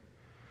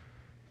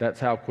 That's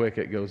how quick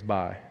it goes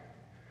by.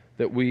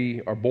 That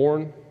we are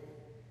born,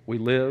 we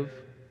live,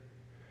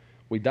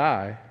 we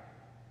die,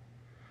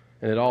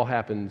 and it all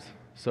happens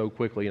so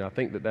quickly. And I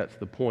think that that's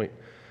the point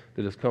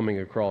that is coming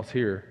across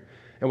here.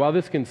 And while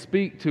this can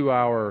speak to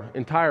our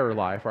entire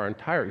life, our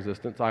entire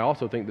existence, I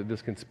also think that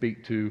this can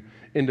speak to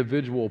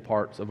individual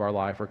parts of our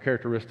life or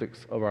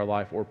characteristics of our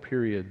life or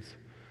periods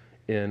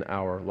in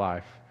our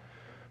life.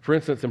 For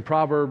instance, in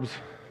Proverbs,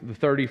 the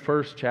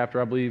 31st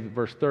chapter, I believe,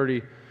 verse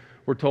 30,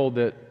 we're told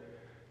that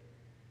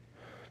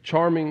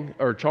charm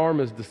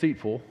is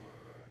deceitful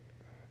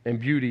and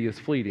beauty is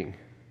fleeting.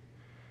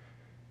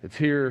 It's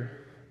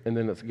here and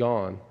then it's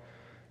gone.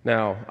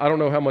 Now, I don't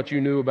know how much you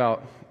knew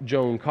about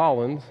Joan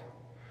Collins,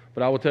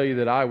 but I will tell you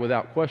that I,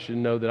 without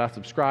question, know that I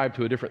subscribe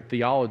to a different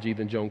theology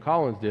than Joan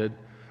Collins did,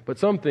 but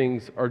some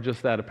things are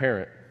just that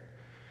apparent.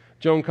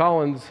 Joan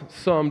Collins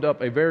summed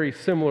up a very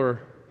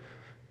similar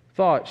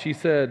thought. She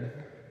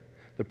said,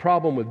 the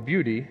problem with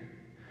beauty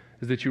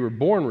is that you were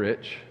born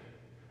rich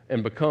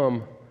and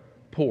become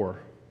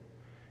poor.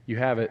 You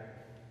have it,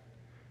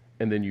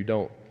 and then you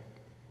don't.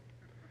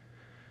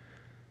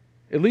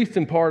 At least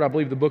in part, I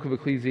believe the book of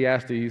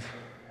Ecclesiastes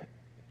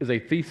is a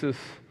thesis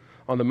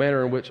on the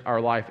manner in which our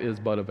life is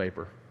but a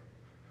vapor.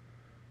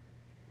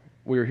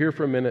 We are here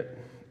for a minute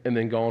and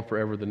then gone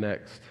forever the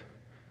next.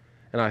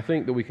 And I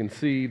think that we can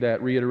see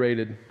that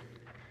reiterated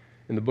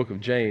in the book of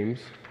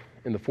James,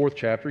 in the 4th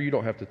chapter. You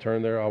don't have to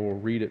turn there, I will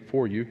read it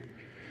for you.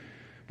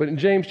 But in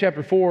James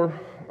chapter 4,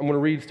 I'm going to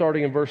read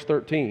starting in verse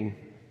 13.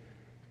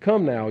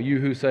 Come now, you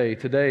who say,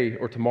 today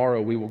or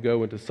tomorrow we will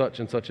go into such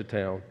and such a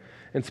town,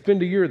 and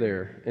spend a year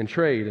there, and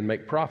trade and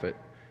make profit.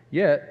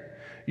 Yet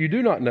you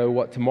do not know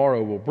what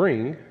tomorrow will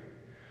bring.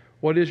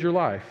 What is your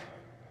life?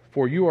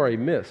 For you are a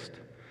mist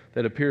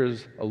that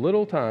appears a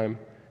little time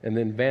and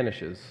then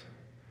vanishes.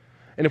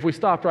 And if we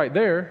stopped right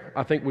there,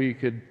 I think we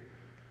could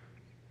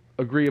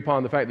agree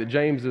upon the fact that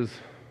James is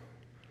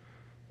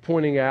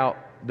pointing out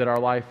that our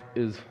life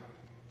is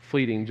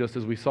fleeting, just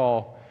as we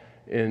saw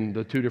in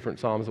the 2 different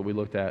Psalms that we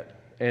looked at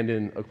and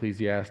in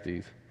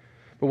Ecclesiastes.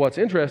 But what's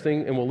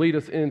interesting, and will lead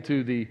us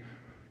into the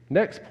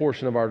next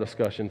portion of our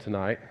discussion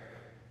tonight,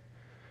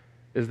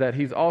 is that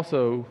he's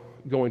also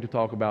going to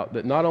talk about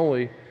that not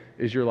only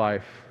is your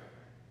life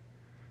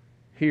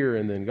here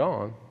and then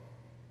gone,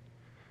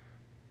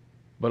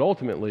 but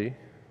ultimately,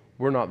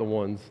 we're not the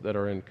ones that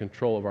are in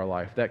control of our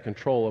life. That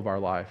control of our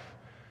life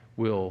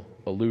will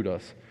elude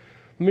us.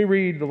 Let me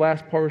read the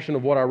last portion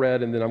of what I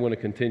read, and then I'm going to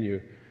continue.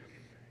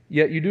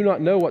 Yet you do not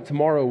know what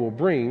tomorrow will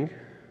bring.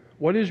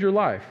 What is your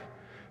life?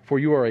 For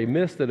you are a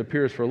mist that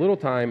appears for a little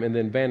time and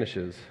then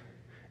vanishes.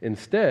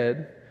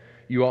 Instead,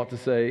 you ought to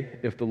say,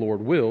 if the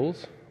Lord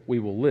wills, we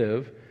will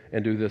live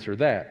and do this or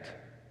that.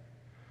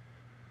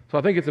 So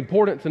I think it's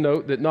important to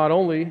note that not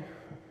only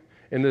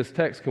in this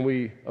text can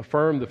we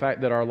affirm the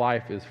fact that our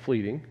life is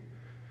fleeting,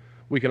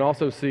 we can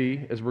also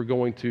see, as we're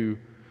going to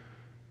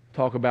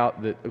talk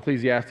about, that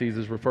Ecclesiastes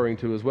is referring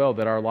to as well,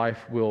 that our life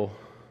will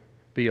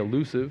be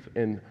elusive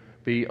and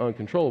be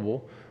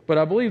uncontrollable. But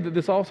I believe that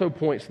this also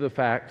points to the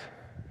fact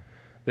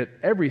that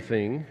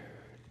everything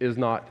is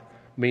not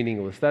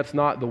meaningless. That's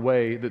not the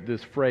way that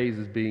this phrase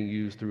is being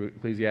used through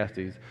Ecclesiastes.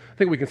 I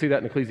think we can see that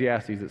in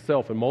Ecclesiastes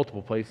itself in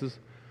multiple places.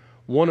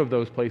 One of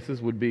those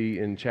places would be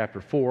in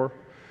chapter 4,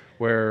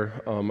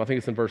 where I think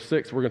it's in verse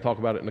 6. We're going to talk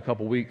about it in a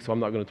couple weeks, so I'm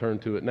not going to turn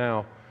to it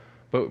now.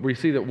 But we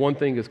see that one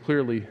thing is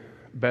clearly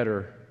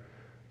better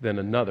than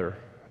another.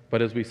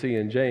 But as we see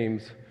in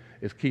James,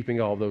 is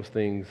keeping all those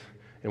things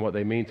and what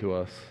they mean to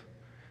us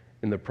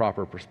in the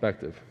proper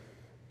perspective.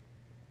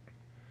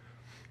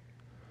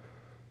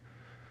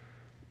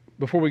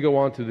 Before we go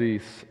on to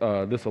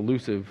this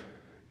elusive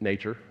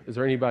nature, is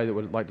there anybody that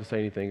would like to say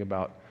anything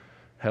about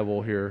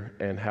Hevel here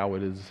and how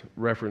it is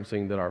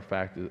referencing that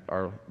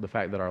the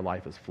fact that our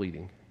life is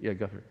fleeting? Yeah,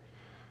 go ahead.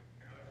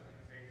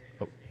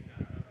 Oh.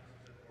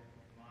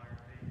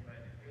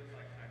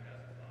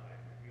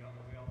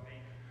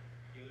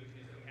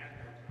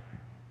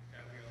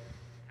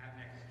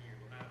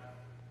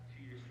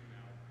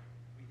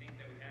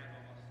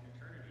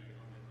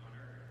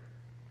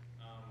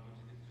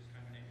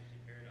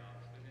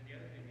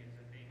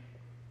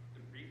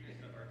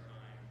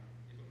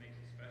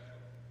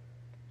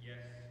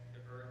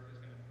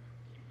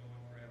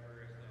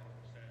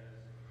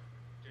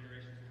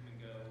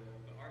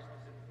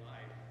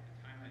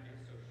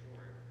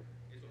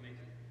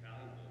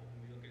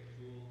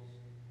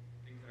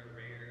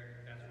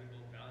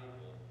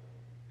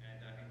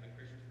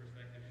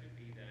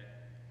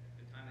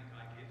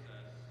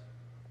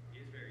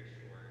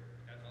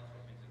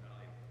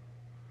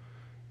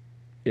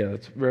 Yeah,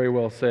 that's very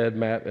well said,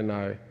 Matt, and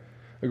I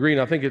agree.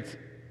 And I think it's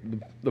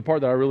the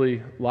part that I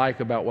really like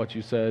about what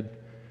you said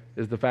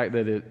is the fact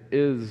that it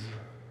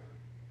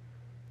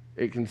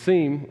can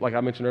seem, like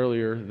I mentioned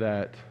earlier,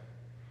 that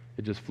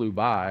it just flew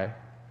by,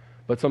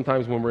 but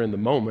sometimes when we're in the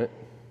moment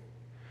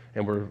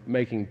and we're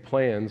making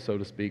plans, so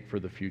to speak, for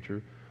the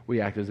future,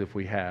 we act as if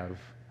we have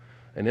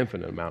an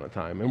infinite amount of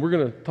time. And we're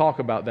going to talk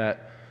about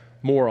that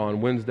more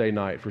on Wednesday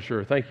night for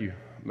sure. Thank you,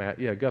 Matt.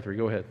 Yeah, Guthrie,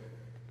 go ahead.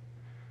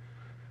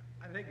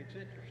 I think it's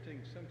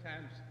interesting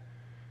sometimes,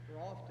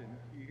 or often,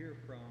 you hear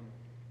from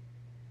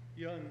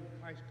young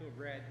high school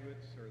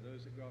graduates or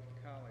those that go off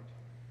to college,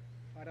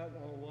 I don't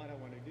know what I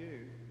want to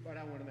do, but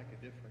I want to make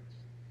a difference.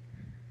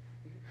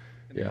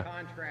 And Yeah. to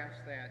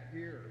contrast that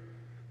here,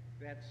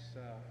 that's,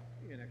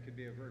 could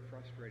be a very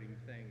frustrating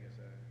thing as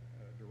a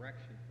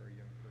direction for a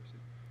young person.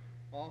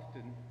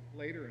 Often,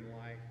 later in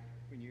life,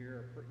 when you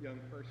hear a young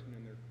person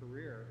in their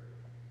career,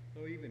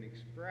 they'll even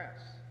express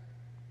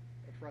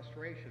a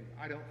frustration.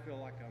 I don't feel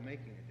like I'm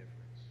making a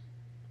difference.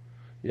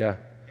 Yeah,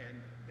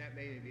 And that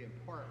may be in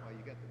part why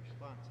you got the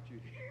response,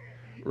 Judy.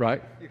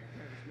 right. You don't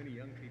have as many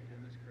young people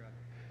in this crowd.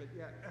 But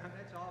yeah,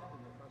 that's often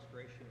the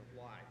frustration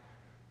of life,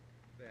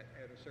 that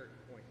at a certain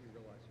point you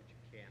realize that you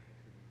can't,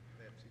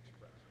 and that's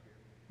expressed here.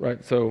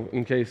 Right, so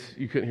in case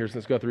you couldn't hear,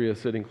 since Guthrie is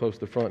sitting close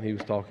to the front, he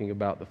was talking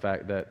about the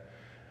fact that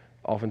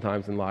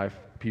oftentimes in life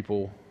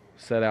people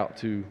set out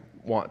to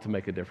want to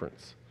make a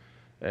difference.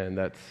 And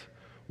that's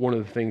one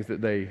of the things that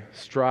they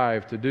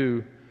strive to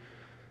do.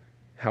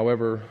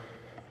 However,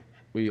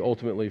 we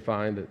ultimately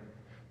find that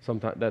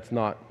sometimes that's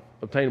not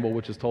obtainable,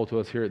 which is told to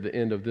us here at the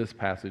end of this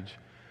passage.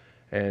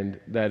 And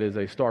that is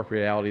a stark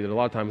reality that a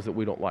lot of times that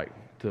we don't like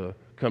to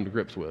come to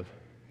grips with.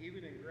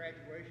 Even in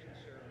graduation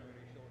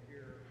ceremonies, you'll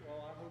hear,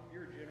 well, I hope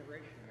your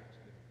generation makes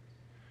a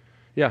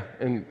difference, Yeah,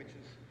 and which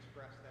is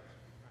expressed, that's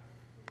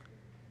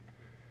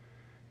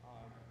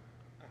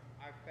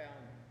I've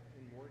found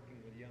in working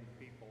with young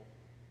people,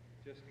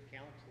 just to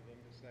counsel them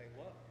to say,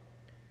 look,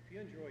 if you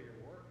enjoy your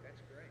work,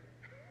 that's great.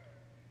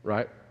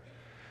 right?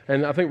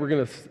 And I think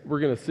we're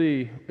gonna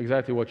see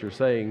exactly what you're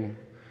saying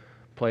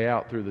play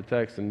out through the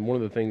text. And one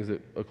of the things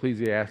that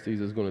Ecclesiastes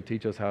is going to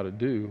teach us how to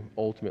do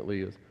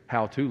ultimately is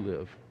how to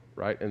live,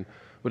 right?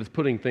 But it's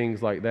putting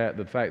things like that,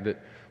 the fact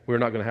that we're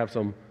not going to have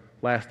some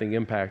lasting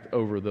impact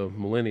over the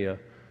millennia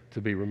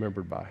to be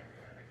remembered by.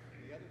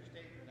 The other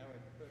statement I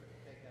would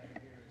take out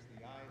of here is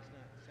the eye is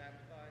not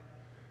satisfied.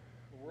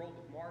 The world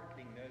of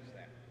marketing knows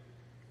that.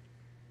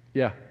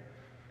 Yeah,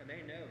 And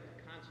they know to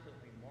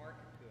constantly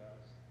market to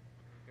us,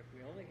 if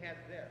we only had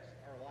this,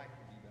 our life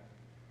would be better.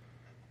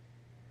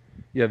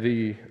 yeah.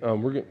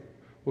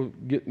 We'll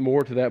get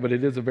more to that, but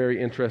it is a very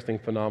interesting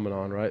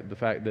phenomenon, right? The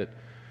fact that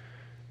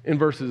in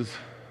verses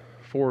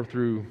 4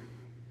 through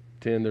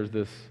 10, there's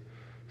this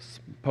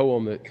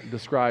poem that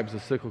describes the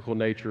cyclical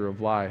nature of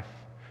life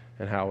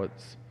and how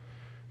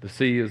the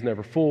sea is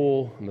never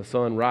full, and the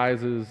sun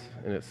rises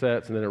and it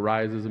sets, and then it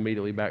rises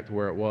immediately back to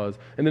where it was.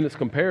 And then it's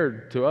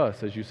compared to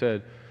us, as you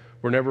said,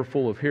 we're never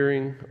full of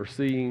hearing or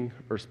seeing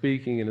or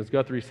speaking. And as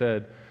Guthrie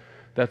said,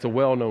 that's a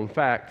well-known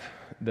fact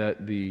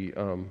that the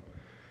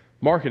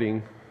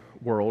marketing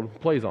world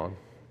plays on.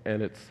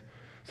 And it's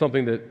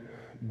something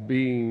that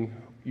being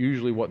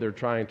usually what they're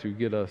trying to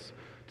get us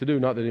to do,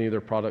 not that any of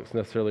their products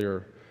necessarily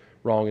are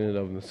wrong in and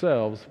of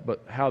themselves,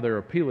 but how they're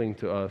appealing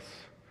to us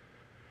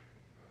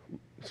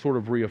sort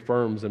of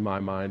reaffirms in my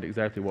mind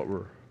exactly what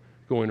we're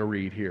going to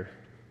read here.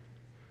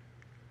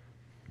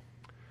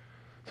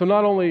 So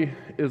not only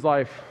is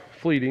life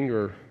fleeting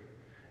or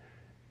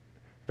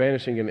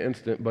vanishing in an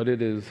instant, but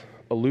it is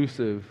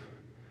elusive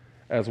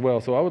as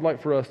well. So I would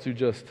like for us to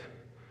just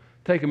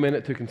take a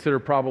minute to consider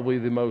probably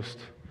the most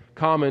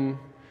common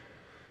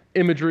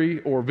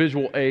imagery or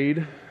visual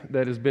aid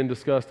that has been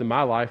discussed in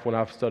my life when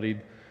I've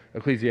studied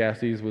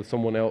Ecclesiastes with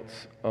someone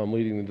else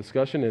leading the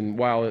discussion. And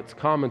while it's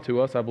common to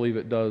us, I believe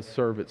it does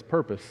serve its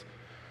purpose.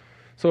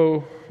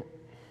 So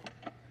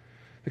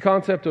the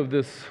concept of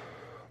this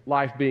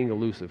life being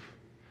elusive.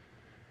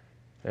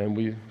 And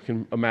we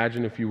can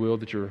imagine, if you will,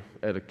 that you're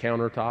at a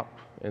countertop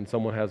and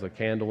someone has a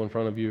candle in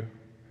front of you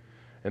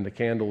and the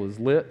candle is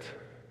lit,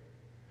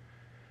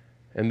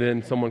 and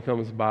then someone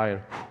comes by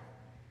and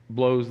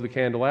blows the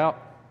candle out,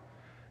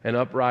 and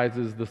up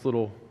rises this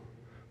little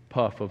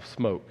puff of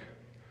smoke.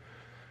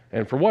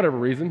 And for whatever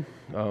reason,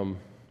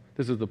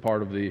 this is the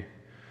part of the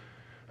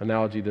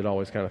analogy that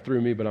always kind of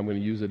threw me, but I'm going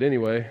to use it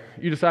anyway.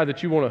 You decide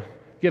that you want to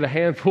get a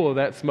handful of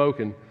that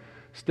smoke and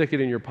stick it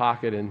in your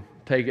pocket and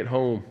take it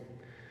home.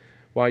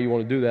 Why you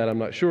want to do that, I'm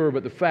not sure,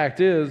 but the fact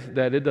is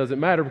that it doesn't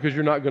matter because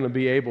you're not going to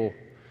be able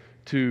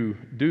to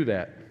do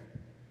that.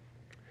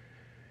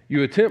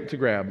 You attempt to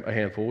grab a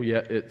handful,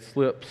 yet it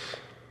slips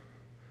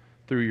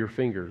through your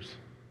fingers.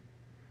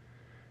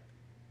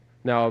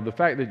 Now, the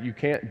fact that you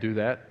can't do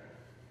that,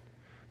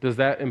 does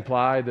that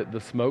imply that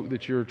the smoke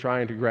that you're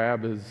trying to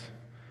grab is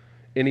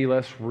any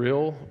less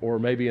real or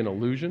maybe an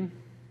illusion?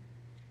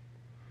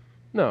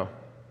 No.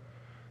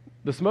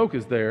 The smoke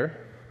is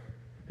there.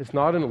 It's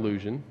not an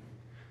illusion.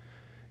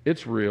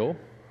 It's real,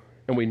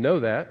 and we know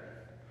that.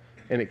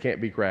 and it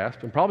can't be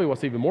grasped. And probably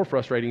what's even more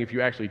frustrating if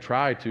you actually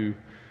try to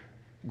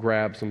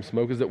grab some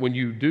smoke is that when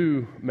you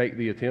do make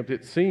the attempt,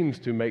 it seems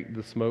to make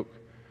the smoke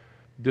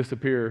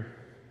disappear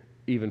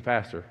even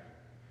faster.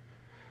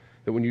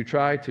 That when you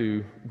try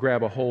to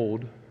grab a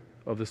hold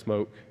of the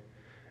smoke,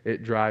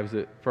 it drives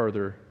it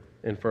further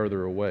and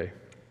further away.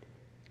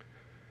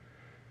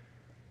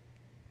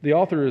 The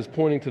author is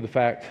pointing to the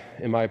fact,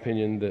 in my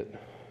opinion, that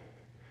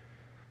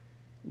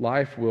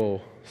life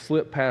will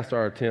slip past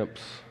our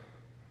attempts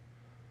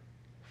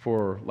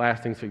for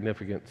lasting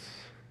significance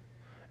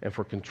and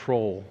for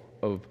control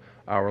of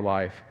our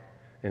life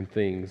and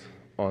things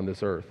on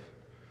this earth.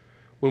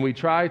 When we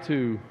try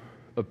to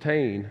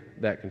obtain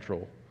that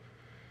control,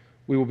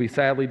 we will be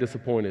sadly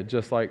disappointed,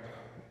 just like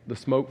the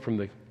smoke from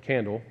the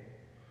candle.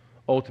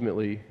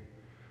 Ultimately,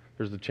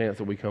 there's a chance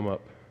that we come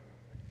up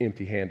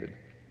empty-handed.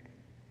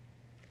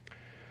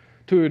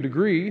 To a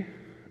degree,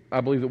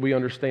 I believe that we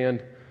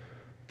understand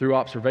through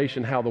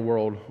observation how the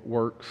world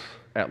works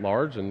at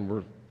large, and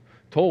we're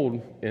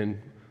told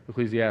in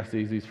Ecclesiastes,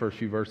 these first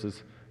few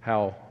verses,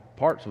 how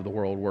parts of the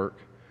world work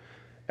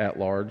at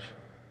large,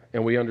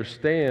 and we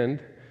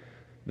understand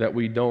that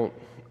we don't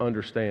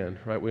understand,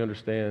 right? We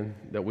understand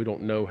that we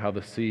don't know how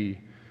the sea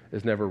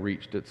has never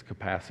reached its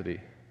capacity.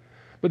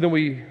 But then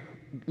we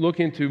look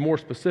into more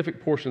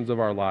specific portions of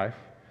our life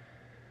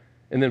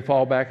and then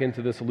fall back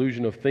into this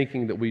illusion of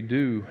thinking that we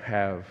do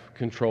have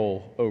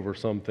control over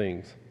some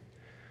things.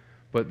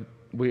 But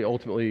we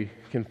ultimately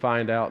can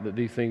find out that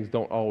these things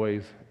don't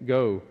always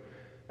go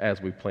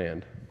as we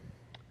planned.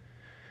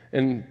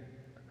 And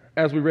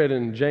as we read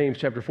in James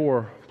chapter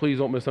 4, please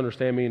don't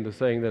misunderstand me into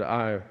saying that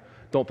I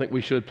don't think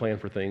we should plan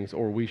for things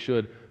or we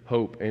should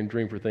hope and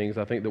dream for things.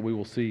 I think that we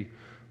will see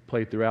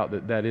played throughout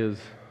that that is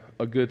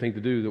a good thing to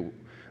do, that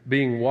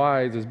being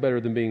wise is better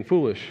than being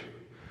foolish.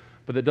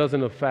 But that does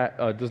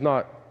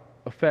not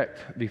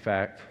affect the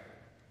fact,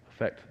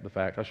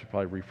 I should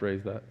probably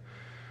rephrase that.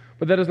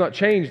 But that does not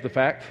change the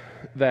fact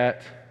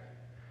that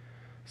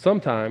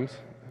sometimes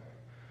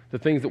the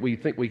things that we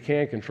think we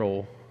can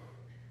control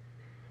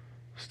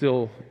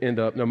still end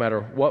up, no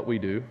matter what we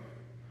do,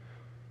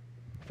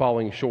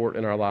 falling short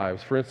in our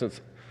lives. For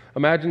instance,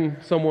 imagine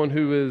someone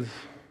who is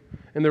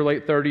in their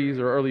late 30s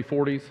or early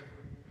 40s,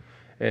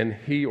 and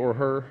he or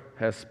her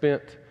has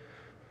spent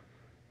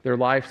their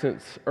life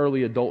since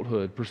early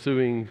adulthood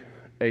pursuing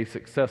a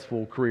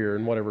successful career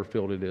in whatever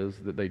field it is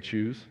that they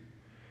choose.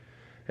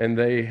 And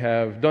they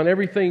have done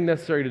everything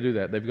necessary to do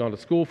that. They've gone to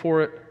school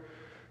for it.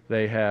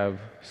 They have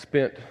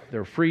spent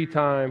their free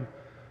time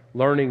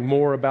learning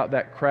more about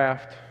that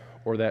craft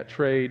or that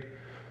trade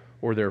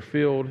or their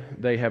field.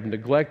 They have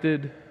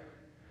neglected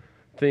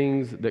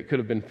things that could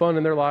have been fun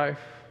in their life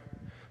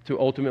to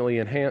ultimately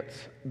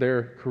enhance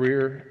their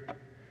career.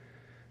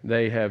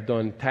 They have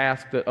done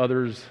tasks that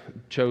others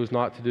chose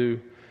not to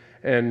do,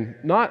 and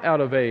not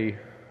out of a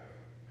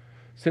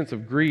sense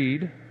of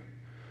greed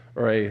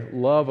or a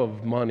love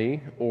of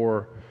money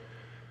or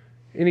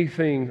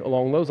anything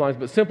along those lines,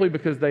 but simply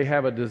because they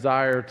have a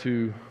desire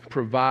to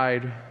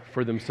provide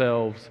for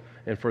themselves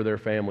and for their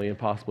family and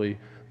possibly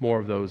more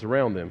of those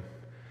around them.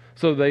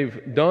 So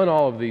they've done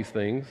all of these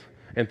things,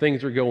 and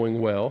things are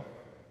going well.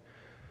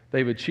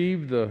 They've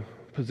achieved the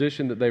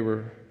position that they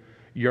were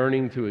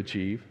yearning to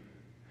achieve.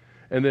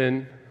 And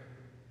then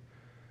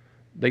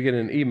they get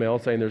an email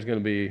saying there's going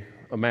to be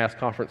a mass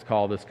conference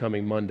call this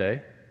coming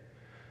Monday.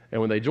 And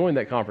when they join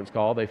that conference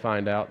call, they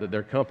find out that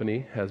their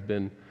company has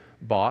been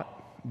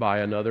bought by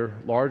another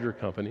larger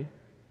company.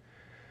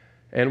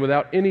 And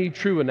without any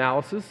true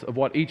analysis of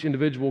what each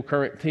individual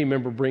current team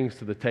member brings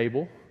to the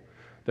table,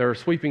 there are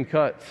sweeping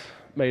cuts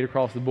made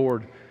across the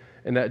board,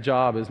 and that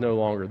job is no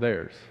longer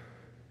theirs.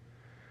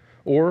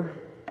 Or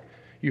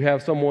you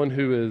have someone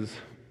who is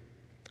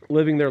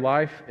living their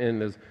life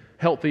in as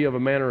healthy of a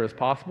manner as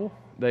possible.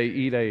 They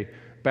eat a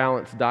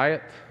balanced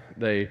diet.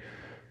 They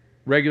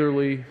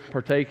regularly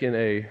partake in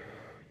a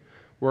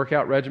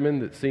workout regimen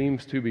that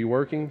seems to be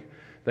working.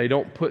 They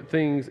don't put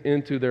things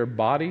into their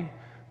body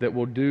that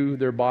will do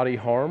their body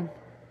harm.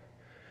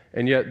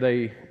 And yet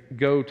they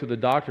go to the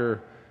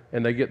doctor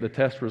and they get the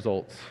test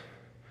results.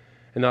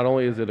 And not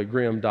only is it a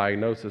grim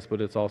diagnosis,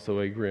 but it's also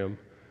a grim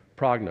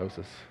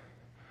prognosis.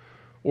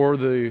 Or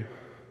the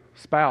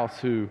spouse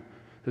who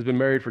has been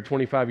married for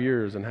 25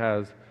 years and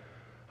has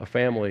a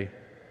family.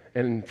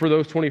 And for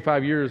those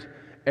 25 years,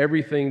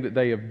 everything that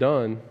they have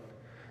done,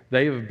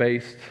 they have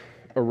based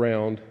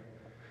around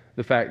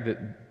the fact that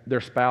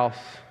their spouse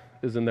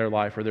is in their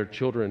life or their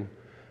children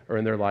are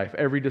in their life.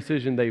 Every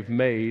decision they've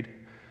made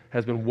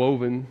has been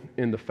woven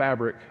in the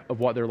fabric of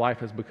what their life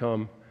has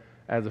become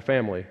as a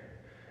family.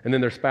 And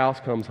then their spouse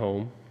comes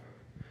home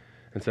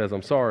and says,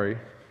 "I'm sorry,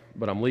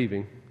 but I'm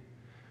leaving,"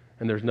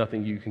 and there's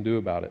nothing you can do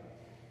about it.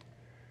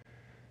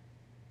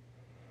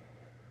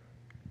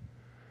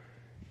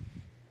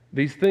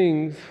 These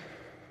things,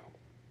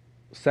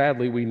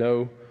 sadly, we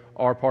know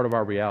are part of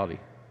our reality.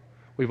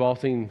 We've all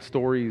seen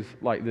stories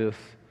like this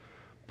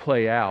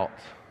play out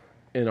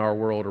in our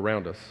world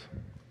around us.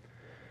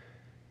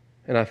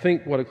 And I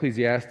think what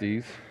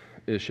Ecclesiastes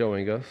is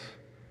showing us,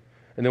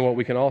 And then what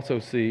we can also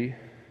see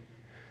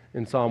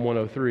in Psalm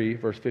 103,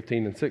 verse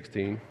 15 and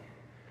 16,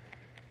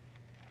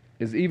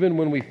 is even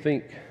when we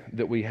think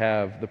that we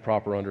have the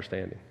proper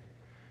understanding,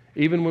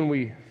 even when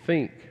we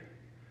think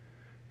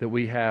that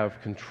we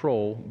have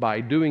control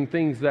by doing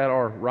things that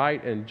are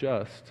right and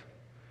just,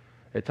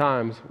 at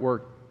times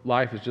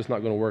life is just not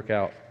going to work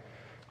out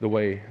the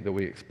way that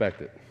we expect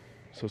it.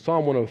 So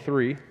Psalm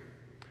 103,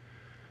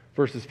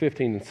 verses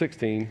 15 and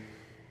 16,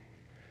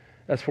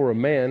 as for a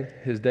man,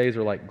 his days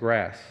are like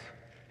grass.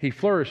 He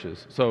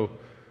flourishes. So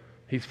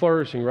he's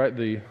flourishing, right?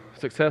 The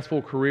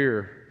successful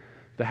career,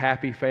 the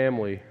happy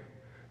family,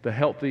 the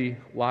healthy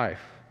life,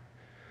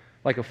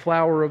 like a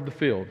flower of the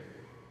field.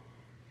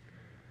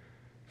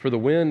 For the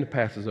wind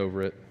passes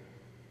over it,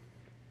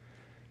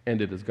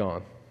 and it is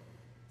gone.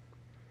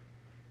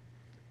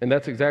 And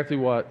that's exactly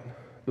what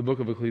the book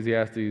of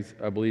Ecclesiastes,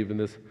 I believe, in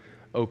this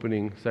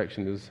opening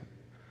section is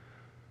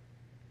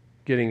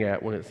getting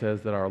at when it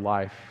says that our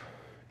life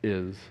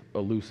is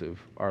elusive,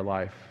 our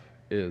life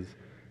is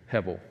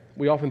hevel.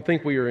 We often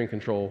think we are in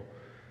control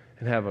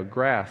and have a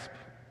grasp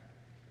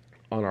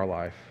on our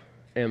life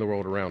and the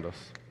world around us.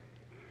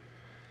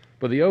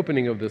 But the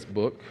opening of this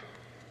book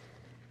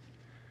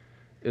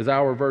is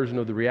our version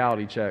of the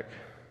reality check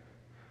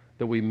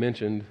that we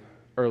mentioned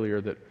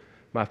earlier that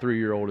my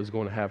 3-year-old is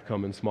going to have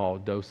come in small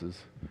doses.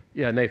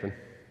 Yeah, Nathan.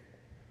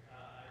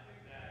 I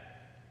think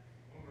that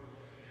when we're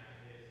looking at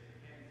this,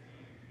 it can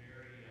seem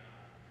very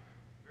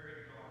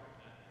dark.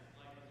 That this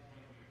life is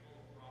going to be full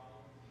of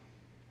problems.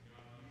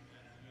 I've used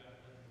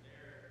that list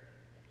there,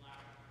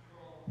 lack of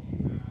control,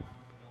 being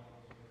found, and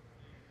all those sorts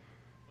of things.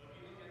 But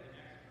if you look at the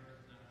next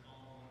verse, in that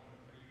Psalm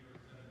 103,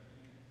 verse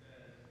 17, it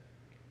says,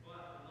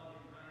 "But the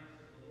loving kindness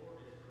of the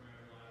Lord is from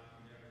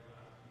everlasting to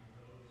everlasting,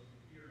 those who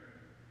fear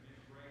Him, and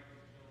His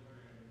righteous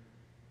children,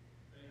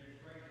 and His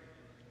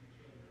righteousness to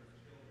children's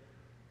children."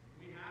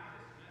 We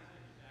have this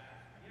message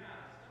that, the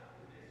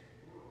stuff in this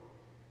world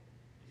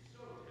is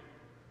so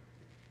temporary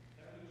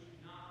that we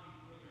should not be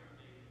putting our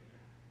faith in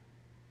that.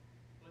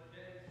 But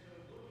then, so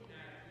looking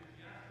at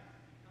Ecclesiastes,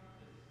 it becomes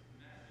this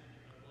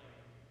message of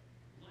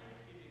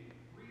life-giving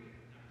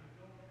freedom, that we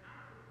don't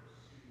have to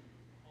pursue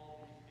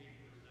all these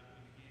papers that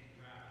we can't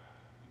grab.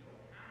 We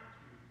don't have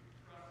to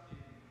trust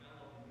in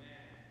fellow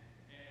men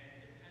and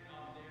depend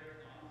on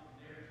their thoughts and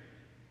their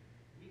thinking.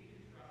 We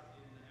can trust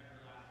in the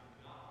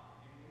everlasting God.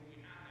 And when we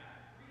have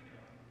that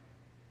freedom,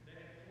 then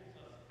it pulls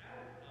us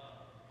out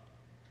of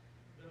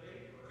the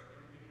vapor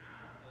and we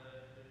have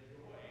the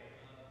joy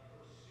of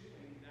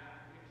pursuing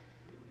that which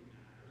truly matters,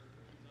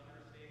 which is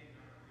understanding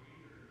our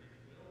Creator and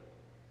His will.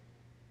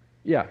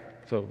 Yeah,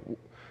 so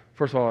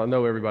first of all, I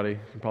know everybody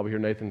can probably hear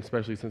Nathan,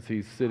 especially since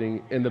he's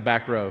sitting in the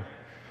back row.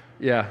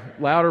 Yeah,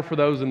 louder for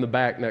those in the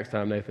back next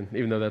time, Nathan,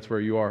 even though that's where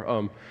you are.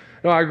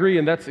 No, I agree,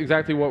 and that's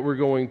exactly what we're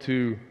going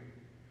to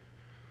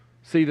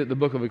see that the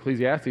book of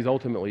Ecclesiastes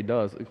ultimately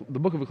does. The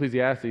book of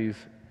Ecclesiastes,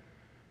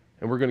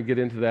 and we're going to get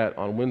into that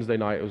on Wednesday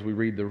night as we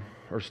read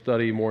or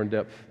study more in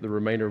depth the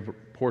remainder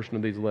portion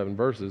of these 11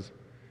 verses.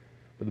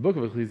 But the book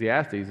of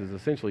Ecclesiastes is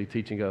essentially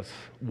teaching us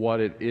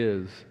what it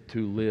is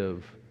to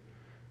live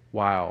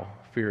while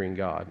fearing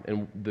God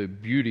and the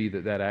beauty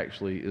that that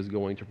actually is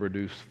going to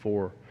produce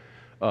for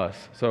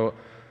us. So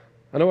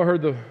I know I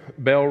heard the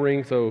bell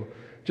ring, so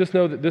just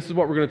know that this is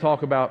what we're going to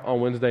talk about on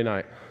Wednesday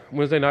night.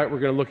 Wednesday night, we're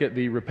going to look at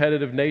the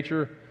repetitive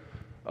nature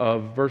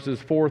of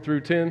verses 4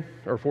 through 10,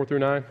 or 4 through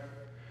 9,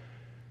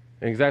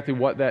 and exactly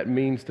what that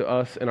means to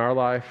us in our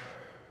life.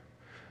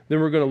 Then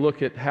we're going to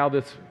look at how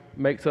this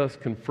makes us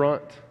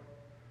confront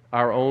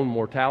our own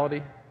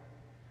mortality.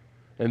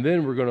 And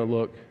then we're going to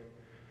look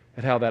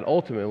at how that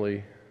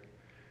ultimately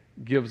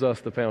gives us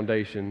the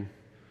foundation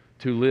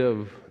to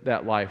live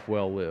that life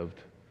well lived,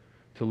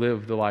 to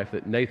live the life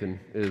that Nathan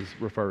is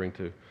referring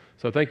to.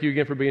 So thank you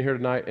again for being here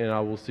tonight, and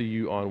I will see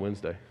you on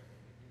Wednesday.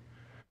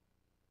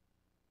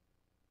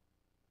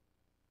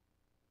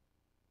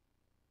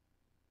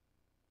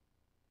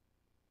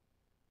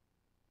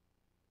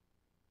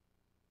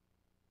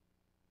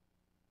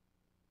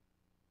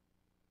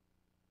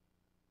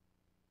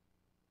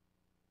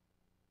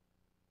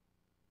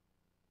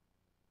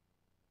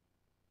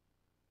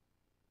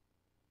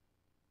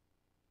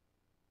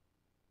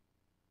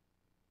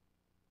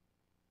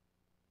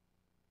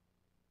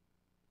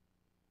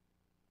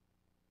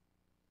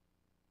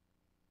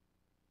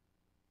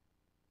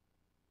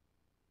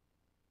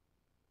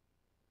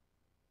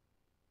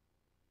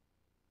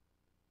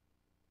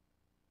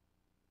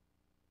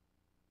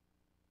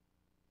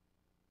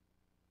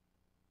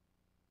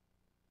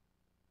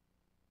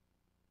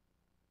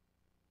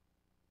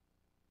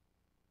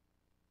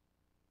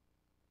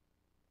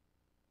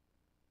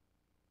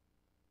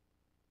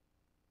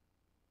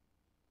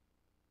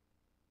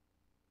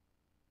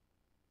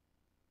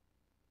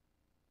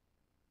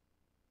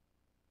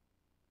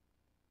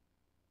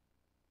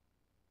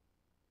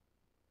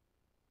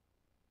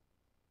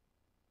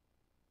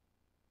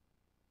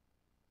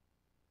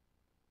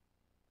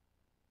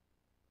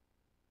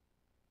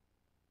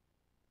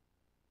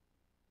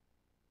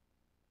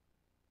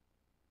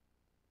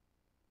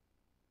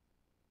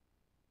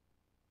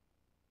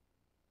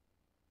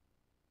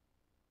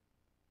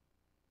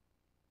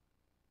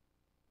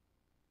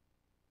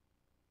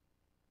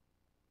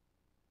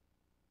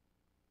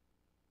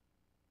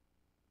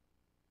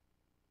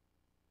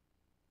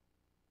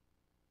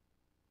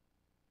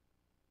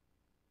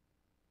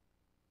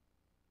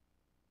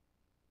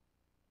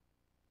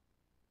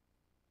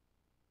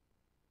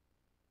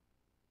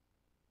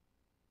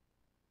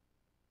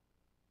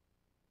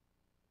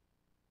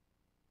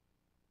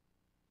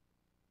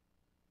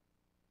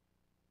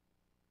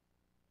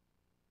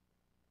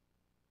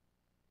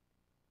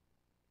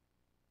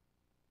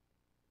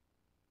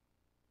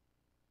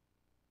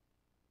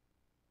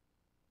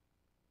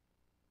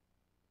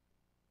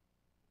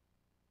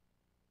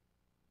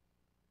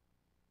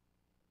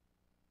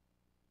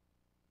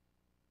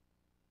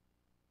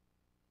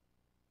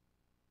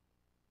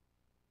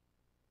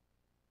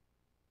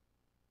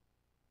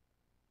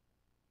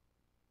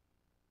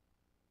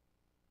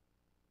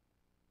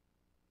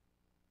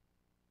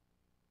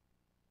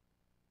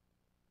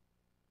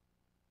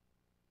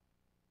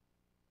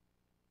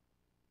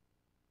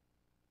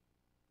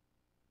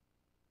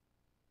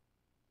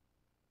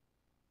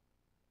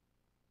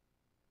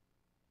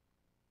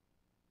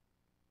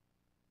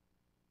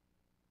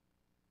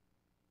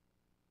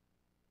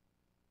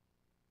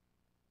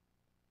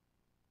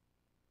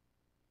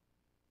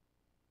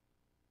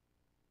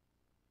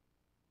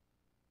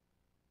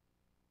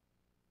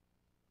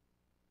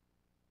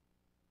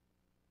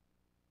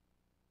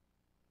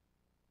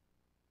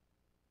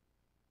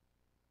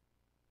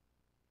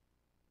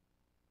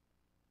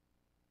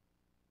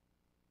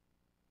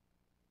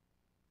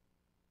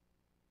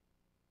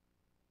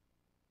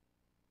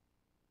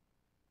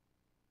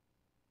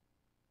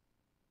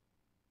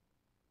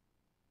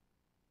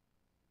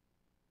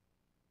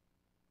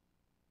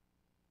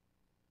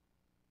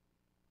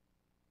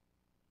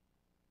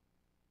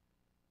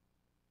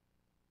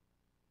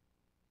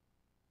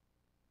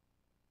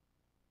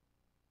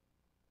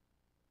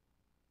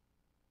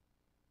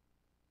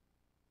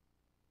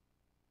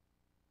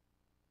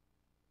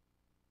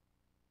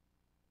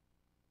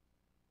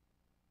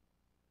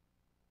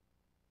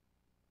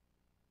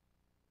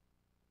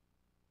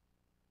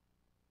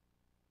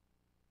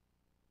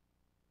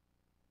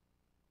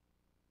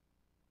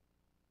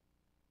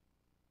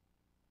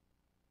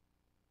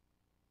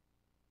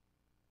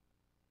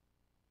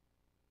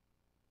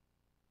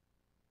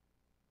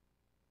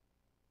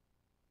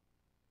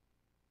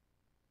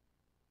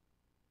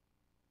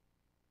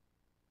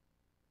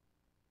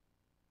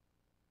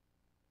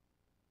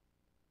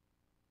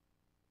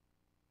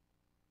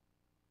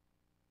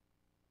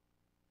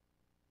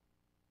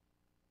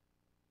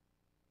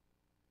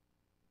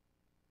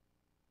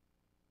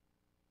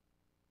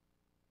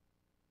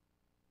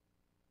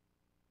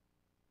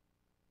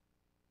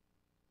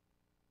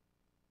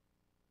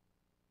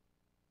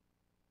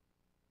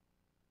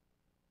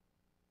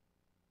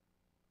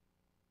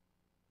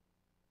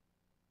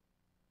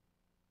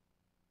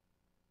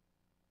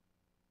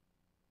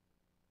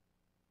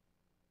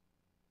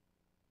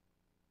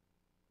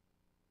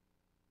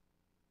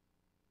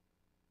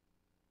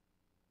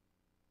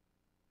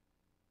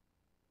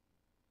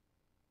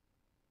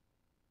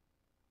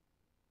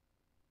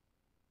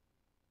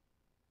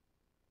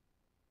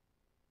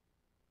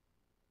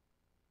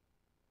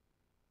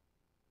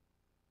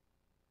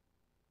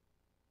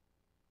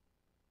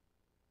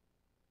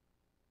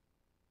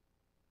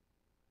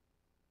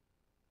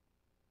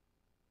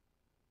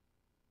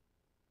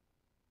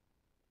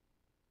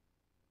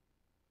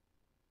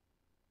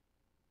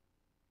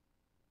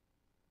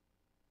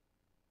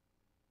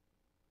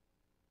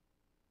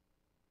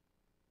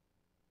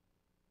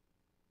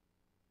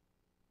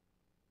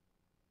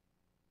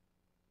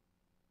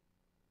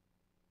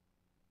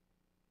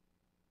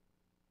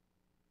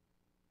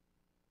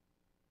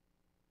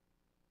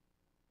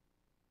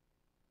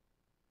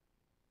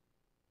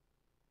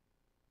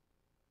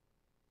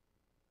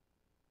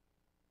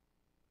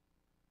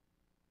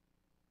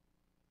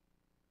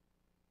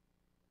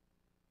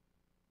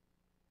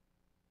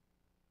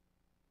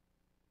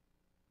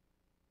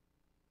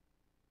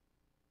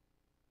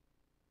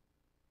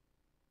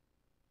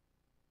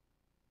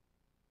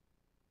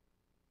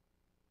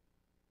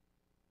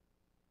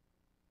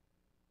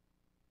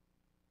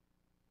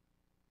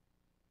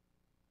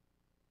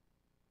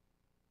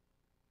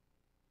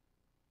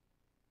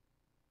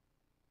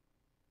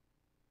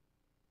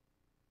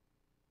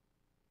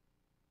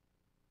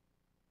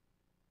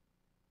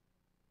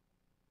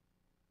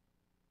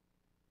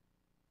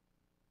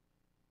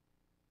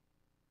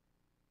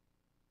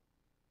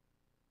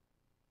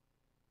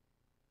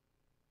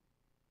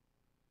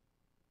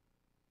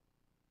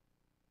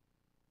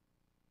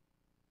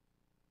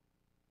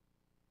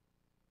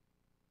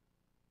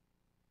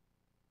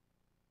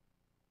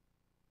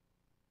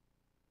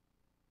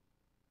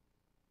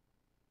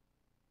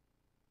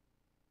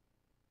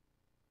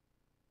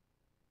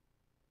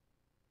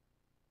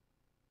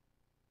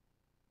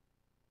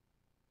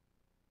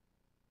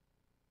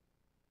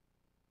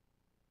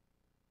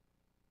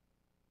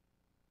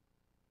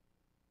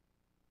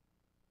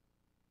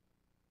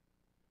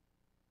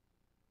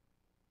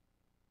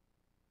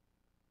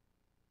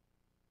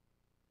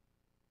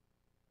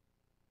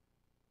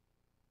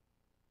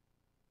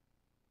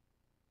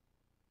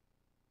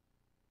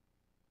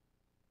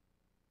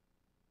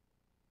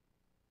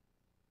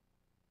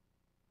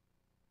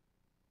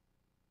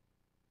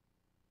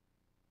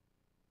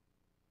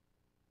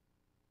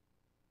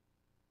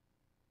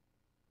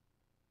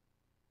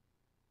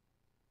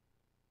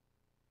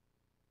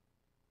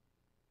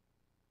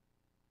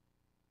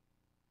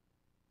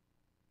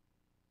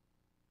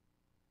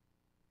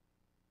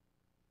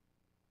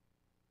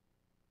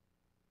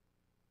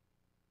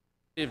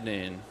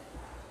 Evening.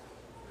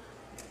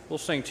 We'll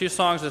sing 2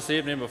 songs this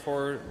evening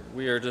before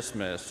we are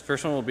dismissed.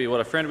 First one will be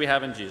What a Friend We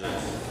Have in Jesus.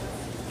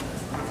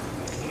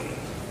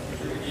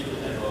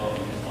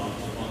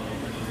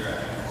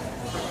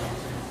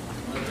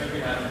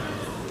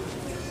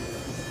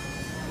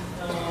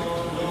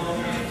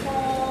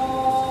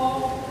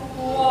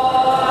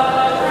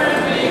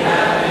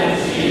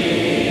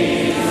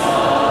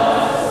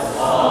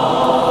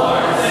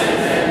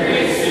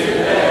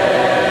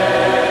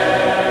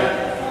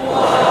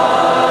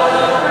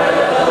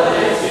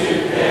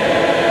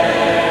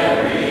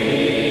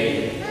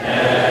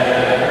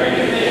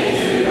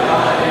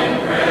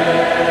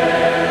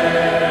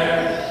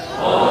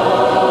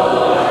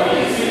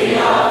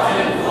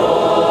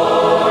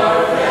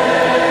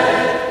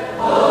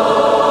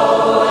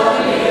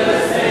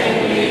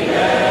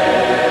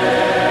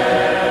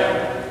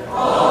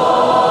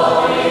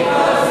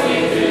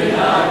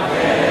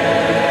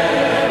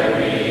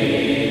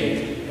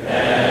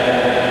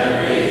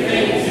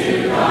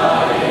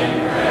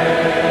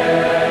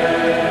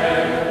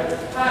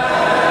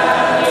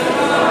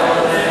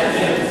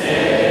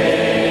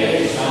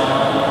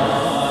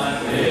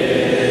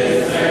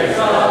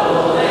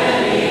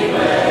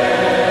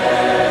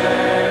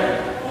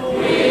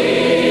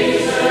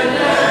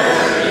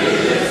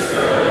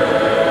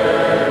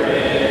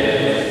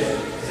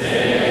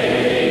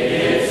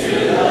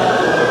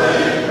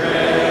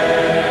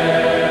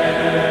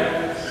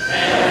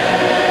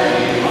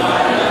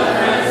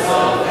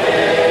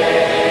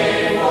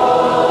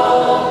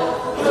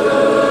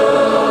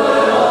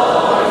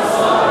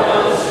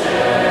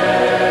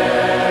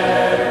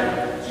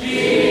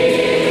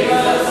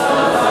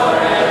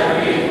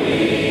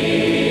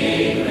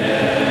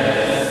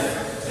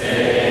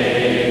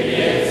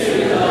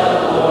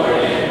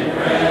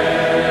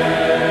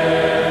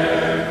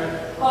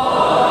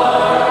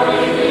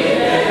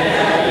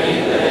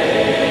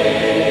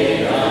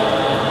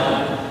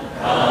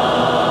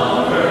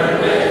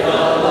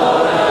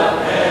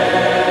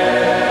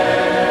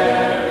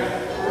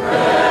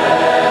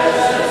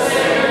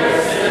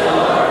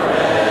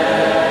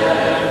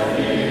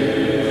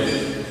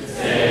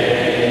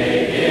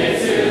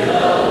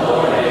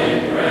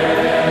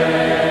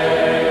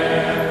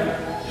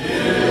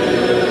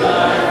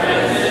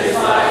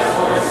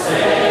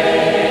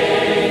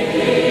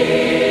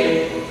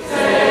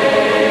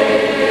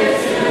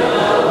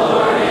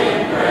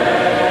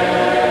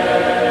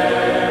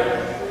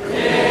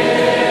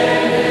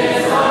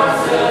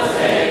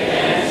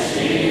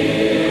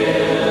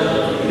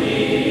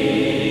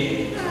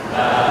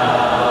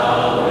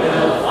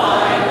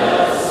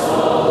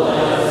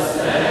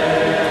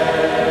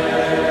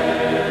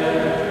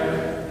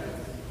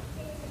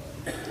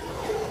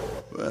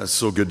 It's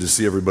so good to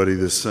see everybody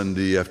this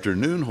Sunday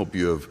afternoon. Hope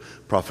you have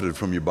profited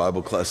from your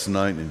Bible class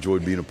tonight and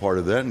enjoyed being a part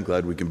of that, and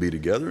glad we can be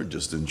together and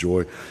just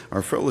enjoy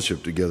our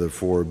fellowship together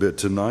for a bit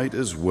tonight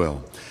as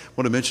well. I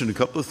want to mention a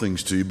couple of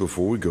things to you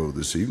before we go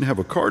this evening. I have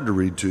a card to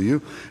read to you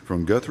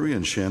from Guthrie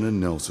and Shannon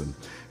Nelson.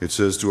 It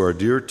says, "To our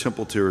dear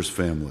Temple Terrace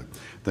family,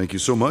 thank you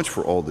so much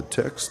for all the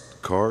texts,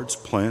 cards,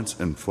 plants,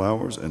 and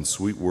flowers, and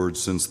sweet words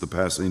since the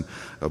passing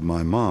of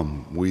my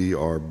mom. We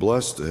are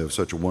blessed to have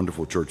such a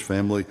wonderful church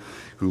family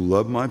who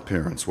loved my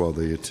parents while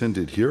they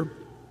attended here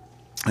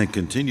and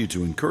continue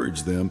to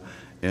encourage them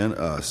and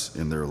us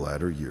in their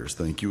latter years."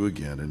 Thank you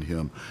again, and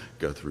him,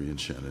 Guthrie and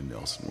Shannon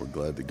Nelson. We're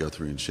glad that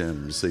Guthrie and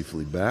Shannon are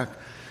safely back,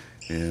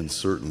 and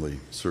certainly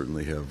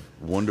have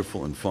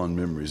wonderful and fond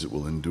memories that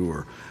will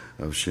endure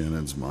of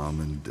Shannon's mom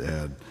and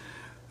dad.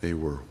 They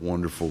were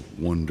wonderful,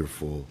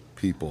 wonderful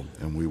people,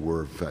 and we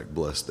were, in fact,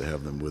 blessed to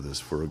have them with us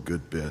for a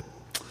good bit.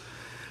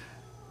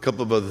 A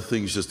couple of other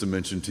things just to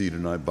mention to you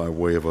tonight by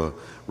way of a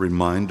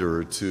reminder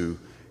or two.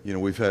 You know,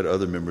 we've had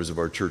other members of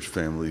our church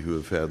family who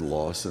have had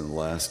loss in the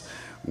last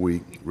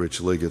week.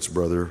 Rich Liggett's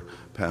brother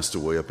passed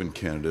away up in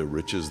Canada.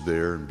 Rich is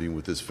there and being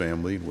with his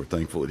family. We're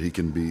thankful that he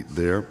can be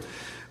there.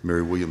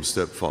 Mary Williams'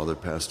 stepfather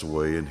passed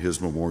away, and his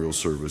memorial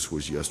service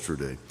was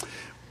yesterday.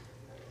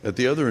 At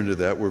the other end of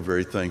that, we're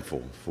very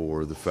thankful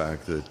for the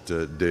fact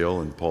that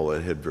Dale and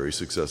Paulette had very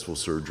successful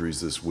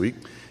surgeries this week.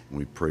 And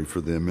we pray for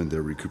them and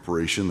their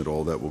recuperation, that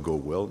all that will go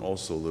well. And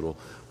also little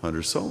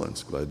Hunter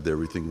Sullins, glad that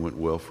everything went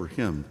well for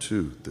him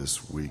too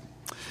this week.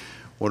 I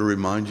want to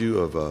remind you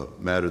of a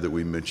matter that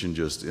we mentioned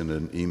just in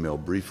an email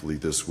briefly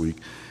this week,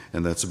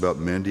 and that's about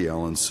Mandy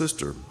Allen's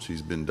sister.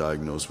 She's been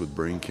diagnosed with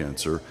brain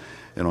cancer,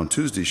 and on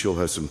Tuesday she'll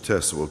have some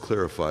tests that will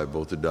clarify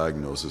both the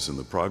diagnosis and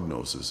the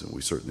prognosis, and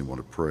we certainly want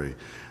to pray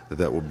that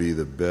that will be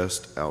the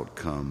best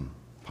outcome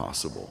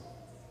possible.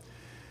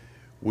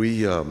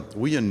 We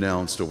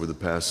announced over the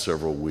past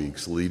several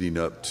weeks leading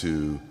up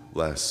to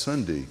last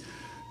Sunday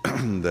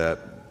that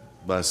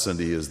last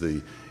Sunday is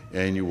the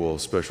annual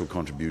special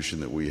contribution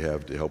that we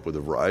have to help with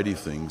a variety of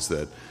things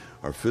that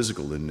are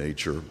physical in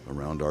nature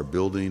around our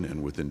building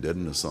and with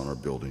indebtedness on our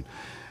building.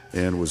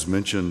 And was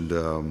mentioned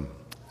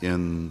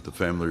in the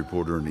Family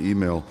Reporter and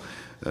email,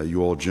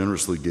 you all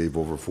generously gave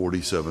over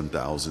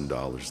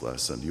 $47,000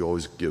 last Sunday. You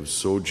always give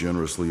so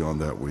generously on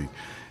that week,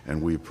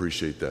 and we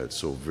appreciate that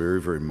so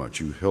very, very much.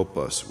 You help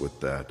us with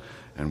that,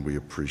 and we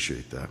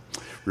appreciate that.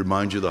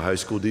 Remind you of the high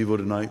school Devo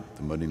tonight,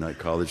 the Monday night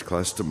college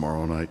class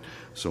tomorrow night.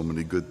 So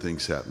many good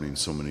things happening,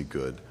 so many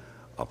good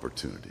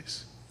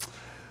opportunities.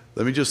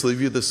 Let me just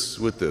leave you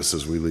with this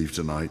as we leave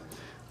tonight.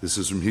 This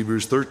is from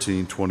Hebrews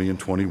 13, 20 and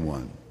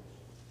 21.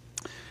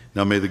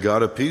 Now may the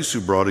God of peace,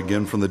 who brought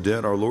again from the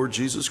dead our Lord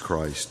Jesus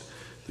Christ,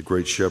 the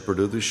great shepherd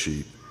of the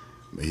sheep,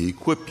 may he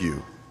equip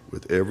you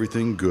with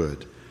everything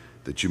good,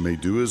 that you may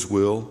do his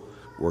will,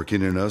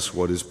 working in us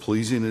what is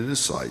pleasing in his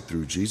sight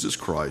through Jesus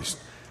Christ,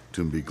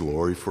 to him be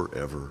glory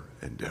forever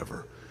and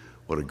ever.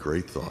 What a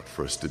great thought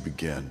for us to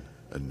begin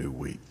a new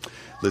week.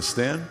 Let's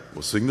stand,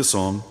 we'll sing the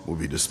song, we'll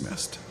be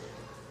dismissed.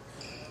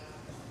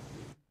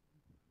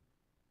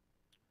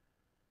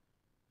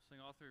 Sing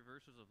all three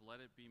verses of Let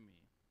It Be Me.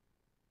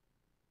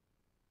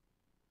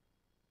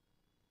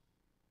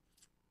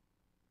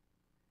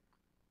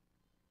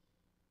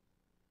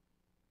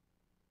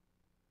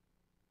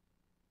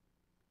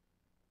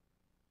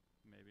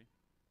 Maybe.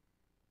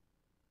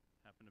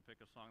 Happen to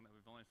pick a song that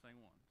we've only sang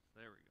once.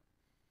 There we go.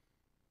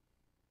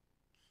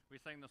 We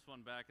sang this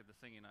one back at the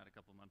singing night a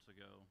couple months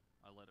ago.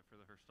 I led it for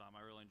the first time.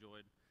 I really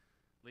enjoyed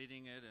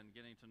leading it and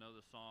getting to know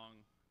the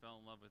song. Fell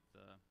in love with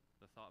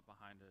the thought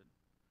behind it.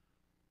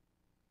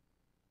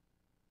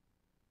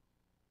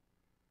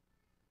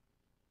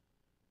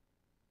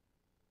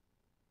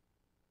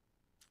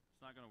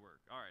 It's not going to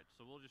work. All right,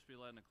 so we'll just be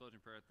led in a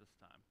closing prayer at this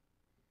time.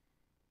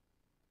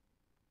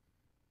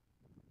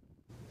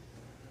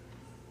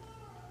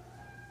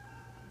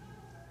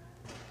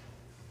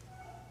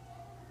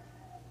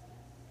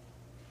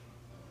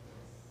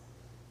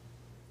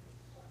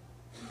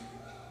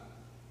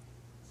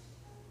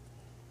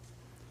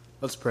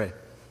 Let's pray.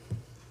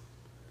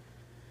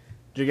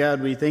 Dear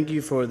God, we thank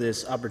you for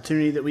this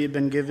opportunity that we have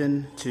been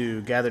given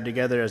to gather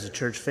together as a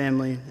church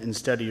family and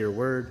study your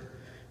word.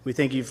 We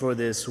thank you for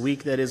this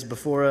week that is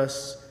before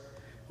us.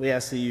 We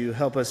ask that you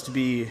help us to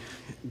be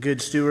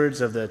good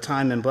stewards of the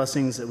time and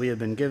blessings that we have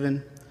been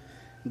given.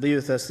 Be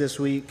with us this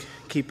week.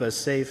 Keep us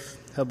safe.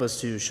 Help us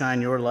to shine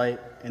your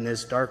light in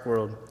this dark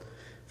world.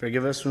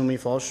 Forgive us when we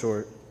fall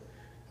short.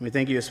 And we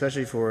thank you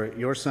especially for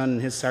your Son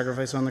and his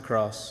sacrifice on the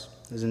cross.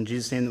 It is in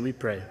Jesus' name that we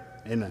pray.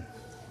 Amen.